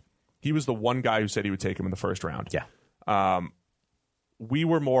first round. He was the one guy who said he would take him in the first round. Yeah. We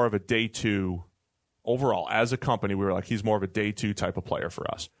were more of a day 2 overall. As a company, we were like, he's more of a day 2 type of player for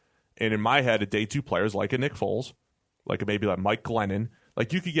us. And in my head, a day 2 player is like a Nick Foles, like maybe like Mike Glennon.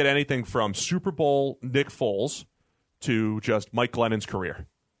 Like you could get anything from Super Bowl Nick Foles to just Mike Glennon's career.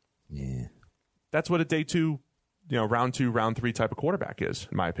 Yeah. That's what a day 2, round 2, round 3 type of quarterback is,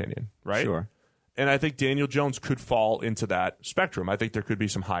 in my opinion, right? Sure. And I think Daniel Jones could fall into that spectrum. I think there could be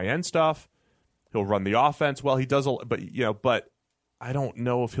some high-end stuff. He'll run the offense well. He does, but I don't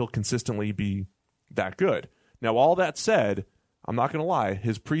know if he'll consistently be that good. Now, all that said, I'm not going to lie,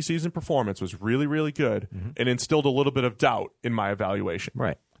 his preseason performance was really, really good and instilled a little bit of doubt in my evaluation.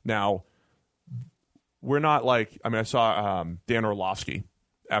 Right. Now, we're not like, I saw Dan Orlovsky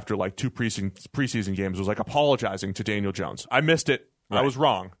after like 2 preseason games was like apologizing to Daniel Jones. I missed it. Right. I was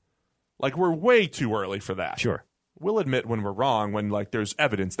wrong. Like, we're way too early for that. Sure. We'll admit when we're wrong, when like there's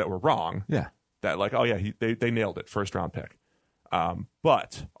evidence that we're wrong. Yeah. That like, oh yeah, they nailed it, first round pick.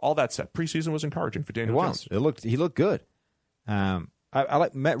 But all that said, preseason was encouraging for Daniel Jones. He looked good. I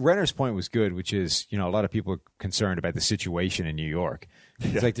like Renner's point was good, which is a lot of people are concerned about the situation in New York.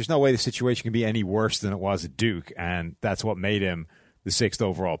 It's like there's no way the situation can be any worse than it was at Duke, and that's what made him the 6th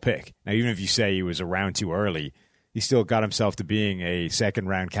overall pick. Now, even if you say he was a round too early, he still got himself to being a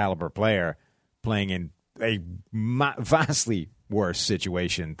second-round caliber player playing in a vastly worse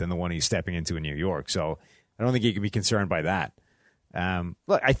situation than the one he's stepping into in New York. So I don't think he can be concerned by that.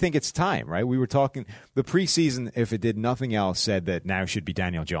 Look, I think it's time, right? We were talking, the preseason, if it did nothing else, said that now should be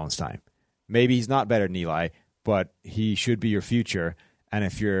Daniel Jones' time. maybe he's not better than Eli, but he should be your future. And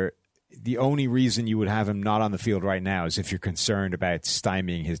if you're the only reason you would have him not on the field right now is if you're concerned about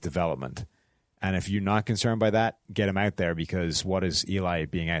stymieing his development. And if you're not concerned by that, get him out there, because what is Eli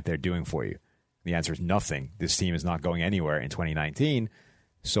being out there doing for you? The answer is nothing. This team is not going anywhere in 2019.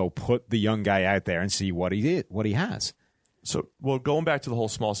 So put the young guy out there and see what he has. So, well, going back to the whole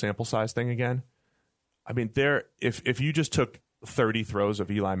small sample size thing again, I mean, if you just took 30 throws of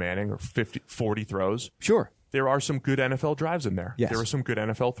Eli Manning or 40 throws, sure, there are some good NFL drives in there. Yes. There are some good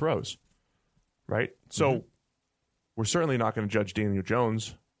NFL throws, right? So we're certainly not going to judge Daniel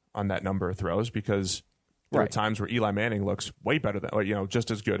Jones on that number of throws, because there are times where Eli Manning looks way better than, or, just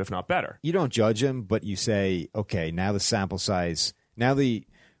as good, if not better. You don't judge him, but you say, okay, now the sample size,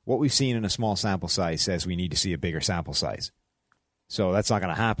 what we've seen in a small sample size says we need to see a bigger sample size. So that's not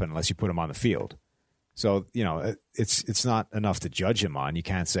going to happen unless you put him on the field. So, it's not enough to judge him on. You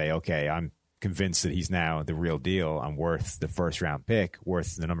can't say, okay, I'm convinced that he's now the real deal. I'm worth the first-round pick,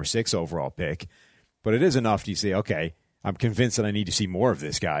 worth the number 6 overall pick. But it is enough to say, okay, I'm convinced that I need to see more of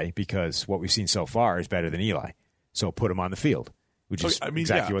this guy, because what we've seen so far is better than Eli. So put him on the field, which is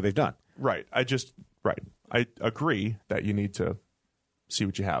exactly what they've done. Right. I agree that you need to see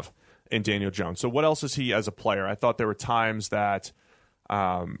what you have in Daniel Jones. So what else is he as a player? I thought there were times that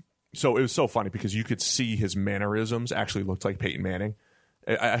so it was so funny because you could see his mannerisms actually looked like Peyton Manning.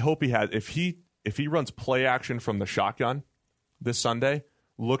 I hope he had, if he runs play action from the shotgun this Sunday,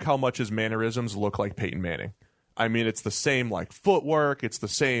 look how much his mannerisms look like Peyton Manning. I mean, it's the same like footwork, it's the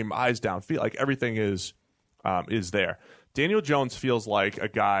same eyes downfield, like everything is there. Daniel Jones feels like a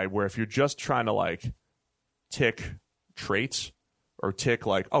guy where if you're just trying to like tick traits or tick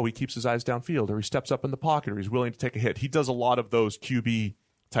like, oh, he keeps his eyes downfield, or he steps up in the pocket, or he's willing to take a hit. He does a lot of those QB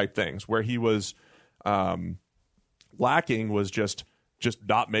type things. Where he was lacking was just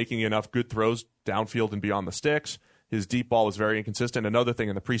not making enough good throws downfield and beyond the sticks. His deep ball was very inconsistent. Another thing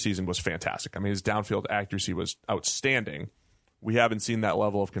in the preseason was fantastic. I mean, his downfield accuracy was outstanding. We haven't seen that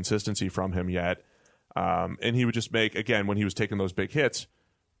level of consistency from him yet. And he would just make, again, when he was taking those big hits,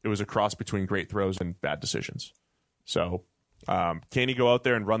 it was a cross between great throws and bad decisions. So can he go out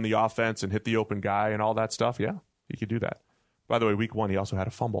there and run the offense and hit the open guy and all that stuff? Yeah, he could do that. By the way, week 1, he also had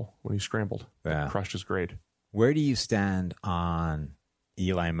a fumble when he scrambled. Yeah. Crushed his grade. Where do you stand on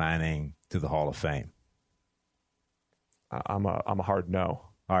Eli Manning to the Hall of Fame? I'm a hard no.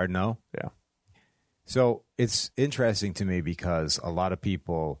 Hard no? Yeah. So it's interesting to me because a lot of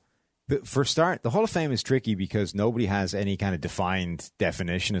people, for start, the Hall of Fame is tricky because nobody has any kind of defined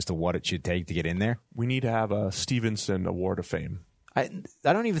definition as to what it should take to get in there. We need to have a Stephenson Award of Fame. I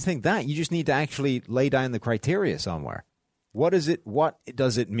don't even think that. You just need to actually lay down the criteria somewhere. What does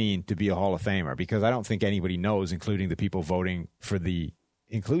it mean to be a Hall of Famer? Because I don't think anybody knows, including the people voting for the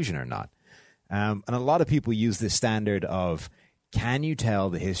inclusion or not. And a lot of people use this standard of, can you tell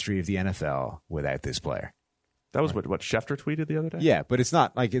the history of the NFL without this player? That was what Schefter tweeted the other day? Yeah, but it's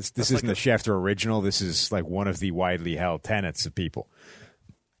not like this isn't a Schefter original. This is like one of the widely held tenets of people.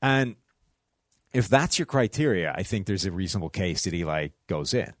 And if that's your criteria, I think there's a reasonable case that Eli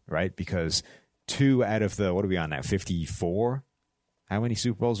goes in, right? Because 2 out of the, what are we on now, 54? How many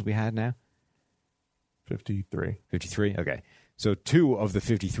Super Bowls have we had now? 53. 53? Okay. So 2 of the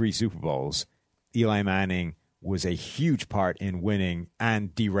 53 Super Bowls, Eli Manning was a huge part in winning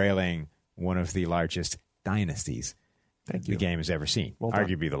and derailing one of the largest dynasties the game has ever seen,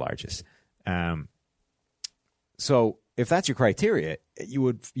 arguably the largest. So if that's your criteria, you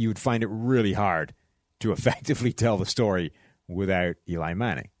would find it really hard to effectively tell the story without Eli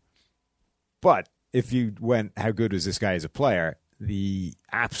Manning. But if you went, how good was this guy as a player, the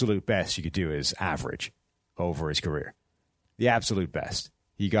absolute best you could do is average over his career. The absolute best.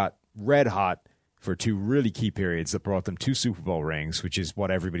 He got red hot for 2 really key periods that brought them 2 Super Bowl rings, which is what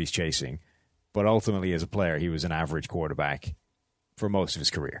everybody's chasing. But ultimately, as a player, he was an average quarterback for most of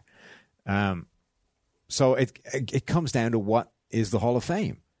his career. So it comes down to, what is the Hall of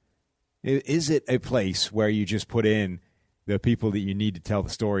Fame? Is it a place where you just put in the people that you need to tell the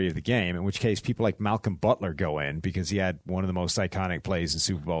story of the game, in which case people like Malcolm Butler go in because he had one of the most iconic plays in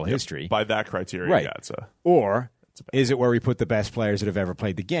Super Bowl history? By that criteria, right. Yeah, or is it where we put the best players that have ever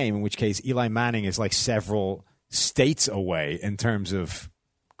played the game, in which case Eli Manning is like several states away in terms of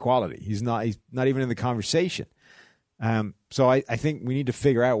quality. He's not even in the conversation. So I think we need to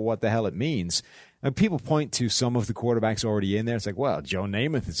figure out what the hell it means. And people point to some of the quarterbacks already in there. It's like, well, Joe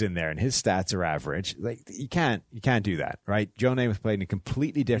Namath is in there and his stats are average. Like, you can't do that, right? Joe Namath played in a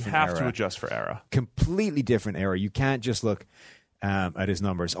completely different era. You have to adjust for era. Completely different era. You can't just look at his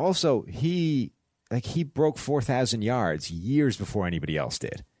numbers. Also, he broke 4,000 yards years before anybody else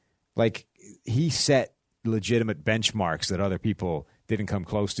did. Like, he set legitimate benchmarks that other people didn't come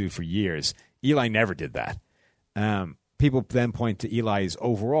close to for years. Eli never did that. People then point to Eli's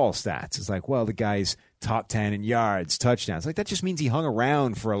overall stats. It's like, well, the guy's top 10 in yards, touchdowns. Like, that just means he hung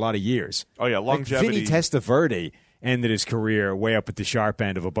around for a lot of years. Oh, yeah, longevity. Like Vinny Testaverde ended his career way up at the sharp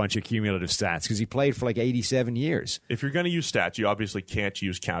end of a bunch of cumulative stats because he played for like 87 years. If you're going to use stats, you obviously can't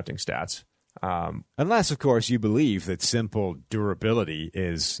use counting stats. Unless, of course, you believe that simple durability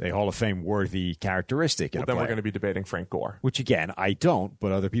is a Hall of Fame worthy characteristic. Well, then we're going to be debating Frank Gore. Which, again, I don't,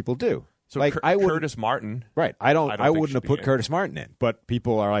 but other people do. So like Curtis Martin. Right. I wouldn't have put Curtis Martin in. But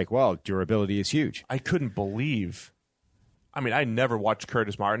people are like, well, durability is huge. I couldn't believe. I mean, I never watched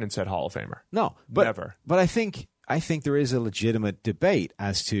Curtis Martin and said Hall of Famer. No. But, never. But I think there is a legitimate debate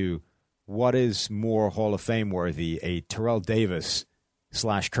as to what is more Hall of Fame worthy, a Terrell Davis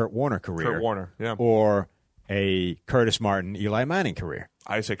 / Kurt Warner career. Kurt Warner, yeah. Or a Curtis Martin, Eli Manning career.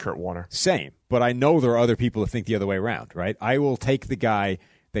 I say Kurt Warner. Same. But I know there are other people who think the other way around, right? I will take the guy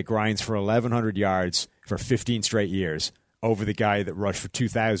that grinds for 1,100 yards for 15 straight years over the guy that rushed for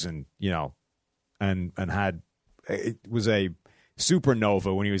 2,000, and had it was a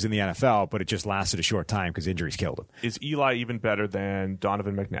supernova when he was in the NFL, but it just lasted a short time because injuries killed him. Is Eli even better than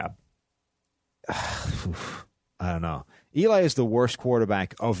Donovan McNabb? I don't know. Eli is the worst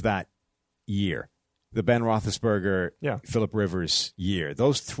quarterback of that year. The Ben Roethlisberger, Phillip Rivers year.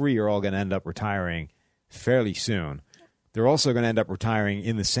 Those three are all going to end up retiring fairly soon. They're also going to end up retiring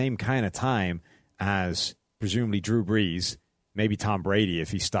in the same kind of time as presumably Drew Brees, maybe Tom Brady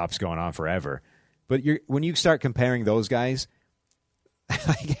if he stops going on forever. But when you start comparing those guys,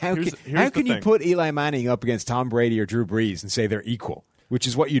 like how can you put Eli Manning up against Tom Brady or Drew Brees and say they're equal, which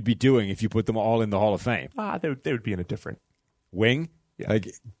is what you'd be doing if you put them all in the Hall of Fame? They would be in a different wing. Yeah.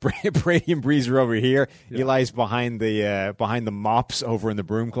 Like Brady and Brees are over here. Yeah. Eli's behind the mops over in the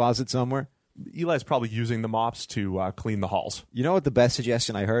broom closet somewhere. Eli's probably using the mops to clean the halls. You know what the best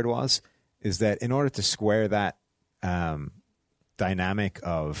suggestion I heard is that in order to square that dynamic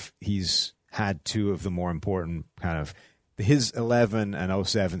of he's had two of the more important kind of his 11 and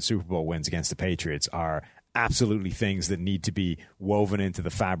 07 Super Bowl wins against the Patriots are absolutely things that need to be woven into the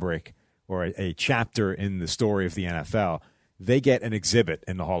fabric or a chapter in the story of the NFL. They get an exhibit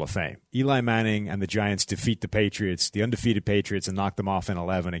in the Hall of Fame. Eli Manning and the Giants defeat the Patriots, the undefeated Patriots, and knock them off in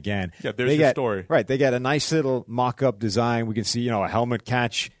 11 again. Yeah, there's your story. Right. They get a nice little mock-up design. We can see, a helmet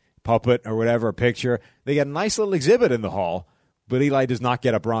catch, puppet, or whatever, a picture. They get a nice little exhibit in the Hall, but Eli does not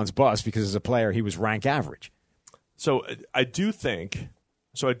get a bronze bust because as a player, he was rank average. So I do think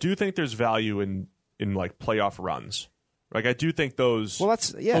there's value in like playoff runs. Like I do think those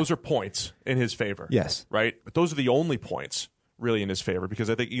are points in his favor. Yes. Right? But those are the only points really in his favor because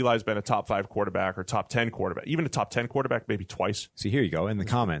I think Eli's been a top 5 quarterback or top 10 quarterback, even a top 10 quarterback maybe twice. See, here you go. In the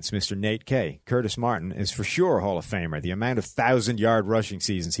comments, Mr. Nate K. Curtis Martin is for sure a Hall of Famer. The amount of 1,000-yard rushing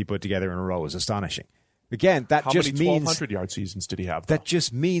seasons he put together in a row is astonishing. Again, that How just many means 1,200-yard seasons did he have? Though? That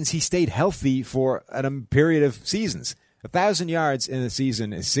just means he stayed healthy for a period of seasons. 1,000 yards in a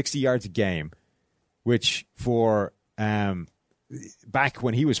season is 60 yards a game, which for back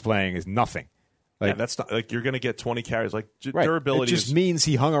when he was playing is nothing. Like, that's not like you're going to get 20 carries. Like right. Durability. It just means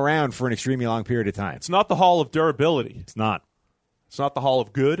he hung around for an extremely long period of time. It's not the Hall of Durability. It's not. It's not the Hall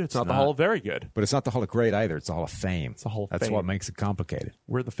of Good. It's not the Hall of Very Good. But it's not the Hall of Great either. It's the Hall of Fame. It's the Hall of That's Fame. what makes it complicated.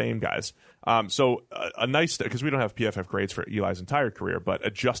 We're the Fame guys. So a nice, because we don't have PFF grades for Eli's entire career, but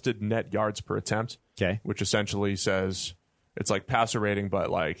adjusted net yards per attempt, which essentially says it's like passer rating, but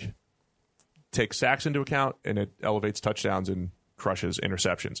like takes sacks into account and it elevates touchdowns and crushes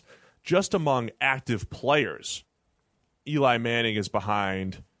interceptions. Just among active players, Eli Manning is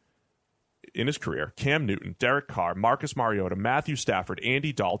behind, in his career, Cam Newton, Derek Carr, Marcus Mariota, Matthew Stafford,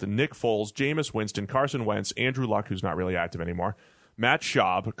 Andy Dalton, Nick Foles, Jameis Winston, Carson Wentz, Andrew Luck, who's not really active anymore, Matt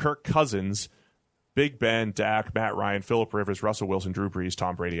Schaub, Kirk Cousins, Big Ben, Dak, Matt Ryan, Phillip Rivers, Russell Wilson, Drew Brees,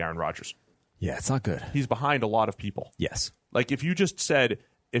 Tom Brady, Aaron Rodgers. Yeah, it's not good. He's behind a lot of people. Yes. Like if you just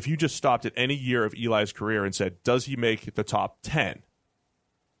stopped at any year of Eli's career and said, does he make the top 10?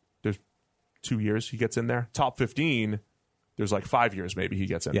 There's 2 years he gets in there. Top 15, there's like 5 years maybe he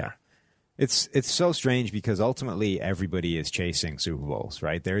gets in there. It's so strange because ultimately everybody is chasing Super Bowls,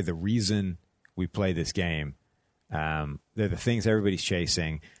 right? They're the reason we play this game. They're the things everybody's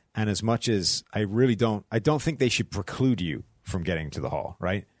chasing. And as much as I don't think they should preclude you from getting to the Hall,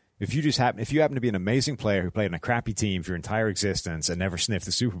 right? If you happen to be an amazing player who played on a crappy team for your entire existence and never sniffed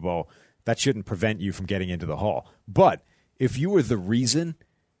the Super Bowl, that shouldn't prevent you from getting into the Hall. But if you were the reason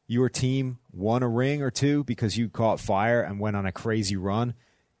your team won a ring or two because you caught fire and went on a crazy run,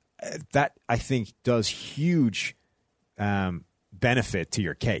 that I think does huge benefit to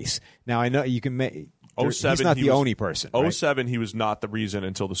your case. Now, I know you can make. 07, he's not the only person. Right? 07, he was not the reason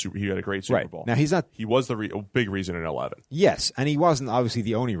until he had a great Super Bowl. Now, he's not. He was the big reason in 11. Yes, and he wasn't obviously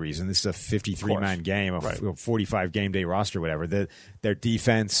the only reason. This is a 53-man game, a 45 game day roster, whatever. Their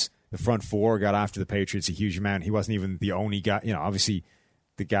defense, the front four, got after the Patriots a huge amount. He wasn't even the only guy. Obviously,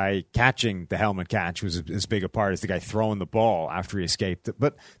 the guy catching the helmet catch was as big a part as the guy throwing the ball after he escaped.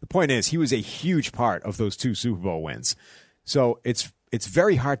 But the point is, he was a huge part of those 2 Super Bowl wins. So it's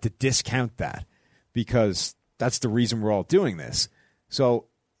very hard to discount that, because that's the reason we're all doing this. So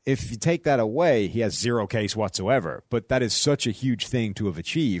if you take that away, he has zero case whatsoever. But that is such a huge thing to have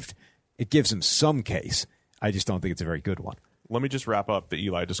achieved. It gives him some case. I just don't think it's a very good one. Let me just wrap up the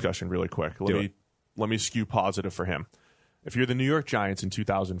Eli discussion really quick. Let me skew positive for him. If you're the New York Giants in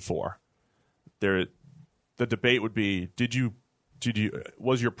 2004, the debate would be,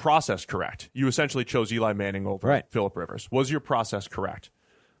 was your process correct? You essentially chose Eli Manning over Phillip Rivers. Was your process correct?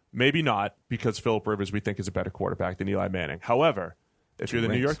 Maybe not, because Phillip Rivers we think is a better quarterback than Eli Manning. However, if you're the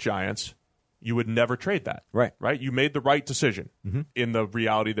New York Giants, you would never trade that. Right? You made the right decision in the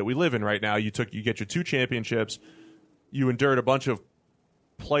reality that we live in right now. You get your 2 championships. You endured a bunch of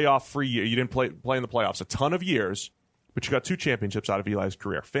playoff-free years. You didn't play in the playoffs a ton of years, but you got 2 championships out of Eli's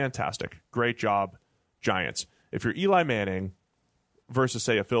career. Fantastic. Great job, Giants. If you're Eli Manning versus,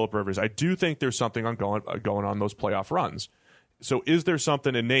 say, a Phillip Rivers, I do think there's something going on those playoff runs. So is there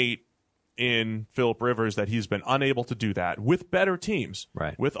something innate in Phillip Rivers that he's been unable to do that with better teams?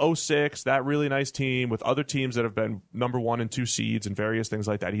 Right. With 06, that really nice team, with other teams that have been number 1 and 2 seeds and various things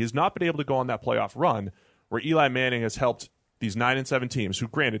like that. He has not been able to go on that playoff run where Eli Manning has helped these 9-7 teams, who,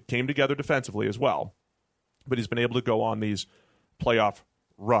 granted, came together defensively as well, but he's been able to go on these playoff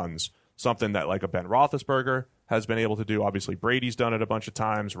runs, something that like a Ben Roethlisberger has been able to do. Obviously, Brady's done it a bunch of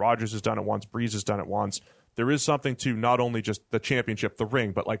times. Rodgers has done it once. Breeze has done it once. There is something to not only just the championship, the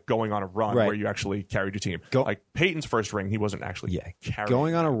ring, but like going on a run where you actually carried your team. Like Peyton's first ring, he wasn't actually carrying.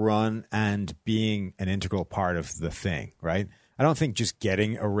 Going on a run and being an integral part of the thing, right? I don't think just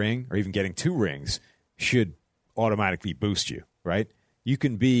getting a ring or even getting 2 rings should automatically boost you, right? You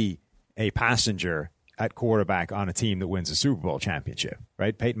can be a passenger at quarterback on a team that wins a Super Bowl championship,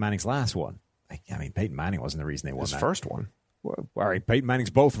 right? Peyton Manning's last one. Peyton Manning wasn't the reason they won his first one. Well, all right, Peyton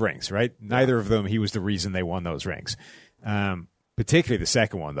Manning's both rings, right? Neither of them, he was the reason they won those rings. Particularly the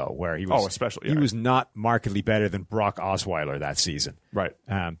second one, though, where he was he was not markedly better than Brock Osweiler that season. Right.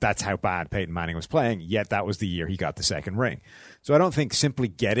 That's how bad Peyton Manning was playing, yet that was the year he got the second ring. So I don't think simply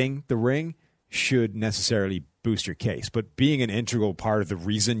getting the ring should necessarily boost your case, but being an integral part of the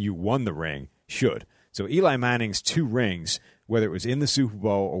reason you won the ring should. So Eli Manning's 2 rings, whether it was in the Super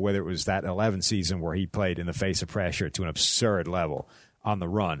Bowl or whether it was that 11 season where he played in the face of pressure to an absurd level on the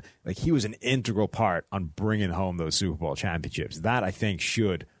run, like he was an integral part on bringing home those Super Bowl championships. That, I think,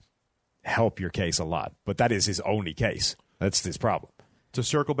 should help your case a lot. But that is his only case. That's his problem. To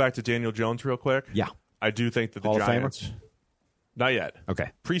circle back to Daniel Jones real quick. Yeah. I do think that the Hall Giants... of Famer? Not yet.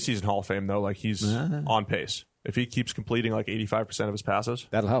 Okay. Preseason Hall of Fame, though, like he's on pace. If he keeps completing like 85% of his passes.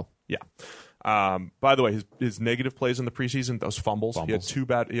 That'll help. Yeah. By the way, his negative plays in the preseason, those fumbles. He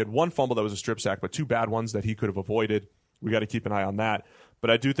had 1 fumble that was a strip sack, but 2 bad ones that he could have avoided. We got to keep an eye on that.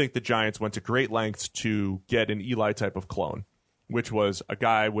 But I do think the Giants went to great lengths to get an Eli type of clone, which was a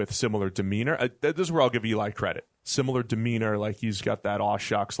guy with similar demeanor. This is where I'll give Eli credit. Similar demeanor, like he's got that aw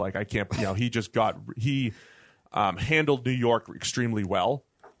shucks, like I can't, he handled New York extremely well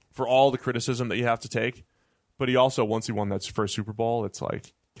for all the criticism that you have to take. But he also, once he won that first Super Bowl, it's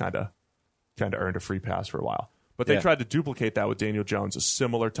like kind of earned a free pass for a while. But they tried to duplicate that with Daniel Jones, a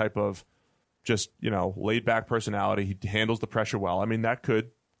similar type of just, laid back personality. He handles the pressure well. I mean, that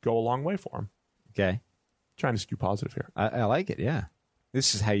could go a long way for him. Okay. Trying to skew positive here. I like it, yeah.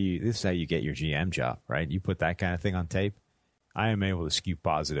 This is how you get your GM job, right? You put that kind of thing on tape. I am able to skew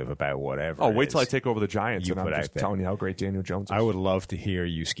positive about whatever. Oh, wait till I take over the Giants and I'm just telling you how great Daniel Jones is. I would love to hear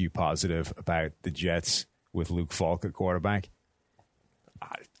you skew positive about the Jets with Luke Falk at quarterback.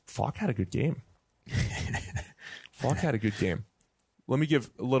 Falk had a good game. Let me give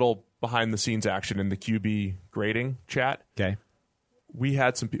a little behind-the-scenes action in the QB grading chat. Okay. We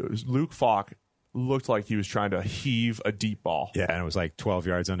had some people. Luke Falk looked like he was trying to heave a deep ball. Yeah, and it was like 12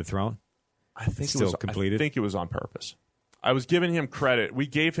 yards underthrown. I think it was on purpose. I was giving him credit. We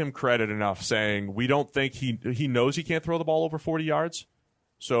gave him credit enough saying we don't think he knows he can't throw the ball over 40 yards.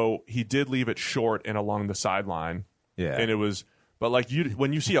 So he did leave it short and along the sideline. Yeah. And it was, but like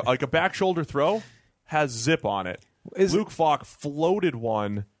when you see a back shoulder throw has zip on it. Luke Falk floated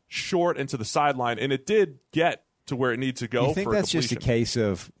one short into the sideline, and it did get to where it needs to go. You think for that's completion. Just a case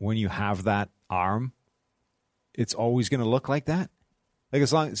of when you have that arm, it's always going to look like that? Like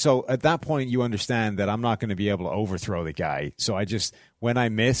so at that point you understand that I'm not going to be able to overthrow the guy. So when I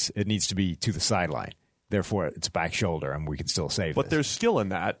miss, it needs to be to the sideline. Therefore, it's back shoulder, and we can still save But this. there's skill in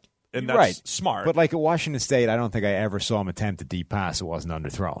that, and that's right. smart. But like at Washington State, I don't think I ever saw him attempt a deep pass that wasn't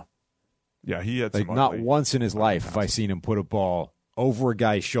underthrown. Yeah, he had like some not ugly once in his life have I passes. seen him put a ball over a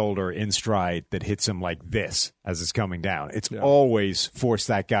guy's shoulder in stride that hits him like this as it's coming down. It's always forced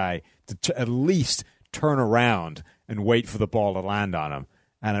that guy to at least turn around and wait for the ball to land on him.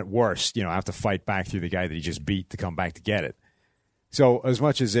 And at worst, have to fight back through the guy that he just beat to come back to get it. So as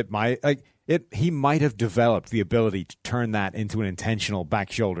much as he might have developed the ability to turn that into an intentional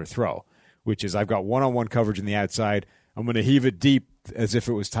back shoulder throw, which is I've got one-on-one coverage on the outside. I'm going to heave it deep as if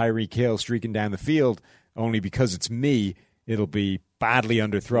it was Tyreek Hill streaking down the field. Only because it's me, it'll be badly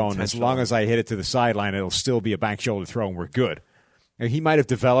underthrown. As long as I hit it to the sideline, it'll still be a back shoulder throw, and we're good. And he might have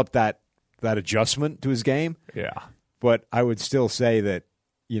developed that adjustment to his game. Yeah. But I would still say that,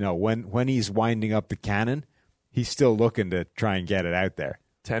 when he's winding up the cannon, he's still looking to try and get it out there.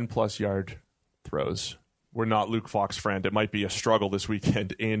 10-plus yard throws. We're not Luke Falk's friend. It might be a struggle this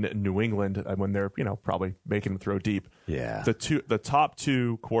weekend in New England when they're, probably making him throw deep. Yeah. The top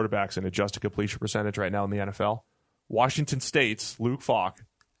two quarterbacks in adjusted completion percentage right now in the NFL, Washington State's Luke Falk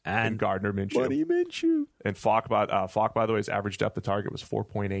and Gardner Minshew. Buddy Minshew. And Falk, by the way, his average depth of target was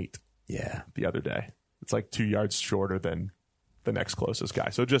 4.8 the other day. It's like 2 yards shorter than the next closest guy.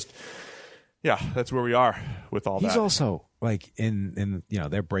 So that's where we are with all that. He's also like in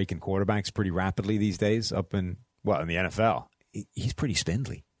they're breaking quarterbacks pretty rapidly these days up in the NFL. He's pretty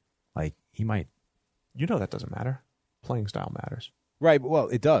spindly. Like he might. That doesn't matter. Playing style matters. Right. Well,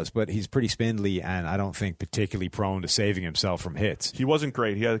 it does, but he's pretty spindly and I don't think particularly prone to saving himself from hits. He wasn't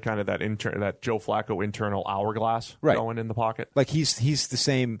great. He had kind of that Joe Flacco internal hourglass going in the pocket. Like he's the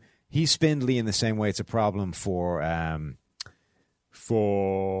same. He's spindly in the same way it's a problem for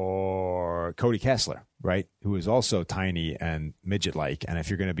Cody Kessler, right? Who is also tiny and midget-like. And if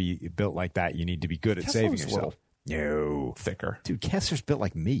you're going to be built like that, you need to be good at saving yourself. No. Thicker. Dude, Kessler's built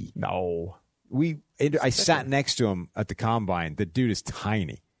like me. No. I sat next to him at the combine. The dude is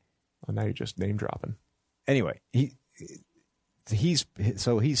tiny. Well, now you're just name dropping. Anyway, he's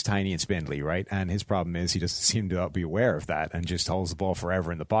tiny and spindly, right? And his problem is he doesn't seem to be aware of that and just holds the ball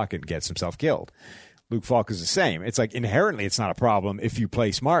forever in the pocket and gets himself killed. Luke Falk is the same. It's like inherently it's not a problem if you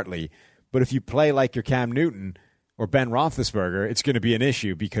play smartly, but if you play like you're Cam Newton or Ben Roethlisberger, it's going to be an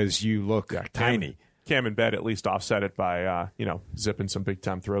issue because you look tiny. Cam and Ben at least offset it by zipping some big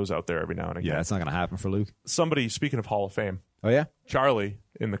time throws out there every now and again. Yeah, that's not going to happen for Luke. Somebody, speaking of Hall of Fame, oh yeah, Charlie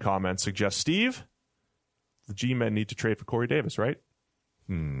in the comments suggests Steve, the G-men need to trade for Corey Davis, right?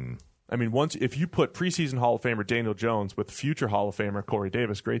 I mean, if you put preseason Hall of Famer Daniel Jones with future Hall of Famer Corey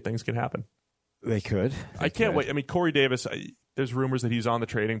Davis, great things can happen. They could. I can't wait. I mean, Corey Davis, there's rumors that he's on the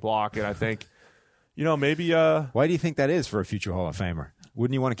trading block, and I think, maybe... Why do you think that is for a future Hall of Famer?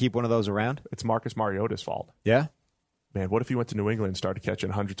 Wouldn't you want to keep one of those around? It's Marcus Mariota's fault. Yeah? Man, what if he went to New England and started catching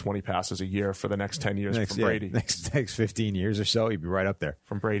 120 passes a year for the next 10 years from Brady? Next 15 years or so, he'd be right up there.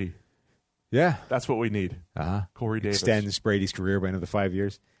 From Brady. Yeah. That's what we need. Corey Davis. Extends Brady's career by another 5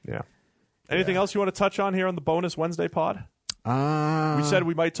 years. Yeah. Anything else you want to touch on here on the Bonus Wednesday pod? We said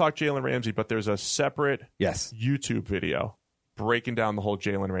we might talk Jalen Ramsey, but there's a separate YouTube video breaking down the whole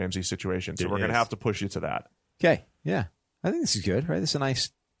Jalen Ramsey situation. So we're going to have to push you to that. Okay. Yeah. I think this is good, right? This is a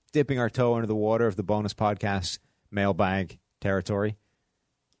nice dipping our toe into the water of the bonus podcast mailbag territory.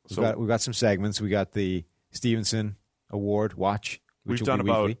 We've got some segments. We got the Stephenson Award watch. We've done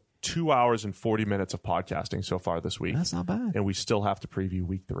about 2 hours and 40 minutes of podcasting so far this week. That's not bad. And we still have to preview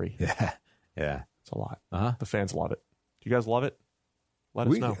week 3. Yeah. Yeah. It's a lot. The fans love it. Do you guys love it? Let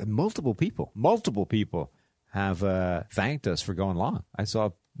us know. Multiple people have thanked us for going long. I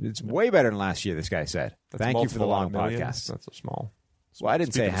saw it's way better than last year, this guy said. Thank you for the long podcast. That's a small. Well, I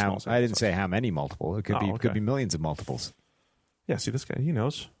didn't say how many multiple. It could be millions of multiples. Yeah, see, this guy, he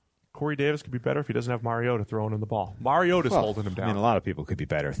knows. Corey Davis could be better if he doesn't have Mariota throwing him the ball. Mariota's holding him down. I mean, a lot of people could be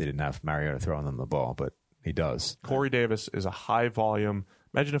better if they didn't have Mariota throwing them the ball, but he does. Corey Davis is a high volume.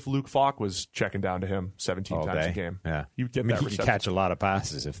 Imagine if Luke Falk was checking down to him 17 times a game. Yeah, he would get he could catch a lot of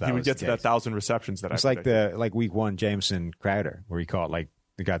passes if that. He would get to that 1,000 receptions that it's like week 1 Jameson Crowder where he caught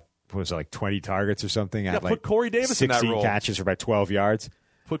he got 20 targets or something. Yeah, put Corey Davis in that role. 16 catches for about 12 yards.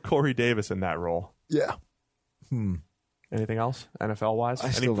 Put Corey Davis in that role. Yeah. Anything else NFL wise?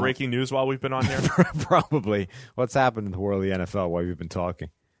 Any breaking news while we've been on here? Probably. What's happened in the world of the NFL while we've been talking?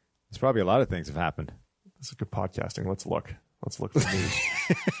 There's probably a lot of things have happened. This is good podcasting. Let's look for news.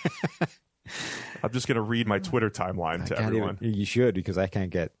 I'm just going to read my Twitter timeline to everyone. You should, because I can't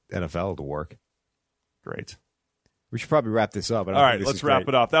get NFL to work. Great. We should probably wrap this up. All right, let's wrap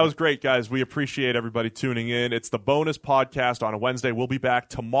it up. That was great, guys. We appreciate everybody tuning in. It's the bonus podcast on a Wednesday. We'll be back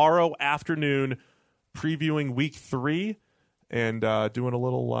tomorrow afternoon previewing week 3 and doing a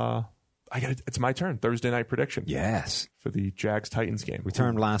little it's my turn. Thursday night prediction. Yes. For the Jags-Titans game. We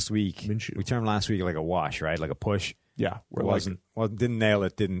turned last week. Minshew. We turned last week like a wash, right? Like a push. Yeah. Didn't nail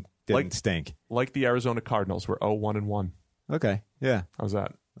it, didn't stink. Like the Arizona Cardinals, we're 0-1-1. Okay. Yeah. How's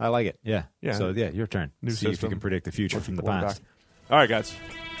that? I like it. Yeah. Yeah. So, your turn. New See system. if you can predict the future from the past. All right, guys.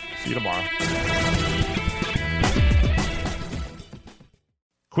 See you tomorrow.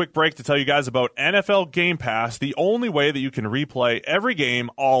 Quick break to tell you guys about NFL Game Pass, the only way that you can replay every game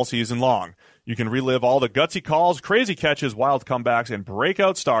all season long. You can relive all the gutsy calls, crazy catches, wild comebacks, and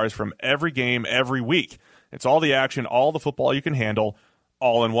breakout stars from every game every week. It's all the action, all the football you can handle,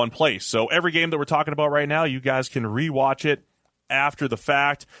 all in one place. So every game that we're talking about right now, you guys can rewatch it after the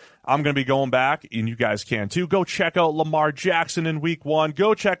fact. I'm going to be going back, and you guys can too. Go check out Lamar Jackson in week 1.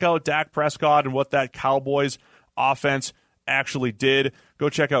 Go check out Dak Prescott and what that Cowboys offense actually did. Go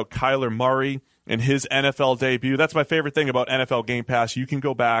check out Kyler Murray and his NFL debut. That's my favorite thing about NFL Game Pass. You can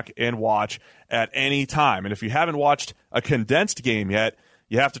go back and watch at any time. And if you haven't watched a condensed game yet,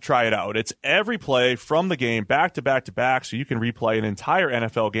 you have to try it out. It's every play from the game back to back to back, so you can replay an entire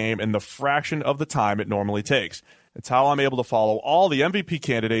NFL game in the fraction of the time it normally takes. It's how I'm able to follow all the MVP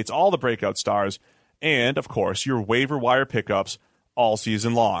candidates, all the breakout stars, and, of course, your waiver wire pickups all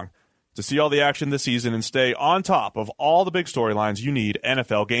season long. To see all the action this season and stay on top of all the big storylines, you need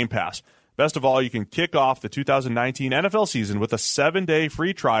NFL Game Pass. Best of all, you can kick off the 2019 NFL season with a 7-day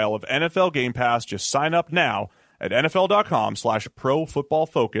free trial of NFL Game Pass. Just sign up now at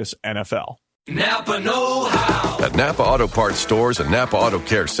NFL.com/ProFootballFocusNFL. Napa know-how. At Napa Auto Parts stores and Napa Auto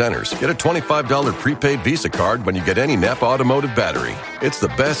Care centers, get a $25 prepaid Visa card when you get any Napa Automotive battery. It's the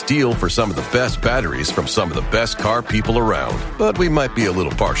best deal for some of the best batteries from some of the best car people around. But we might be a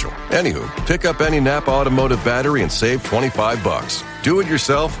little partial. Anywho, pick up any Napa Automotive battery and save $25. Do it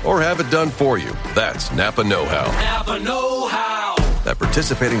yourself or have it done for you. That's Napa know-how. Napa know-how. At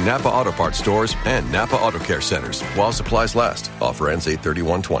participating Napa Auto Parts stores and Napa Auto Care centers while supplies last. Offer ends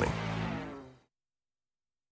 8/31/20.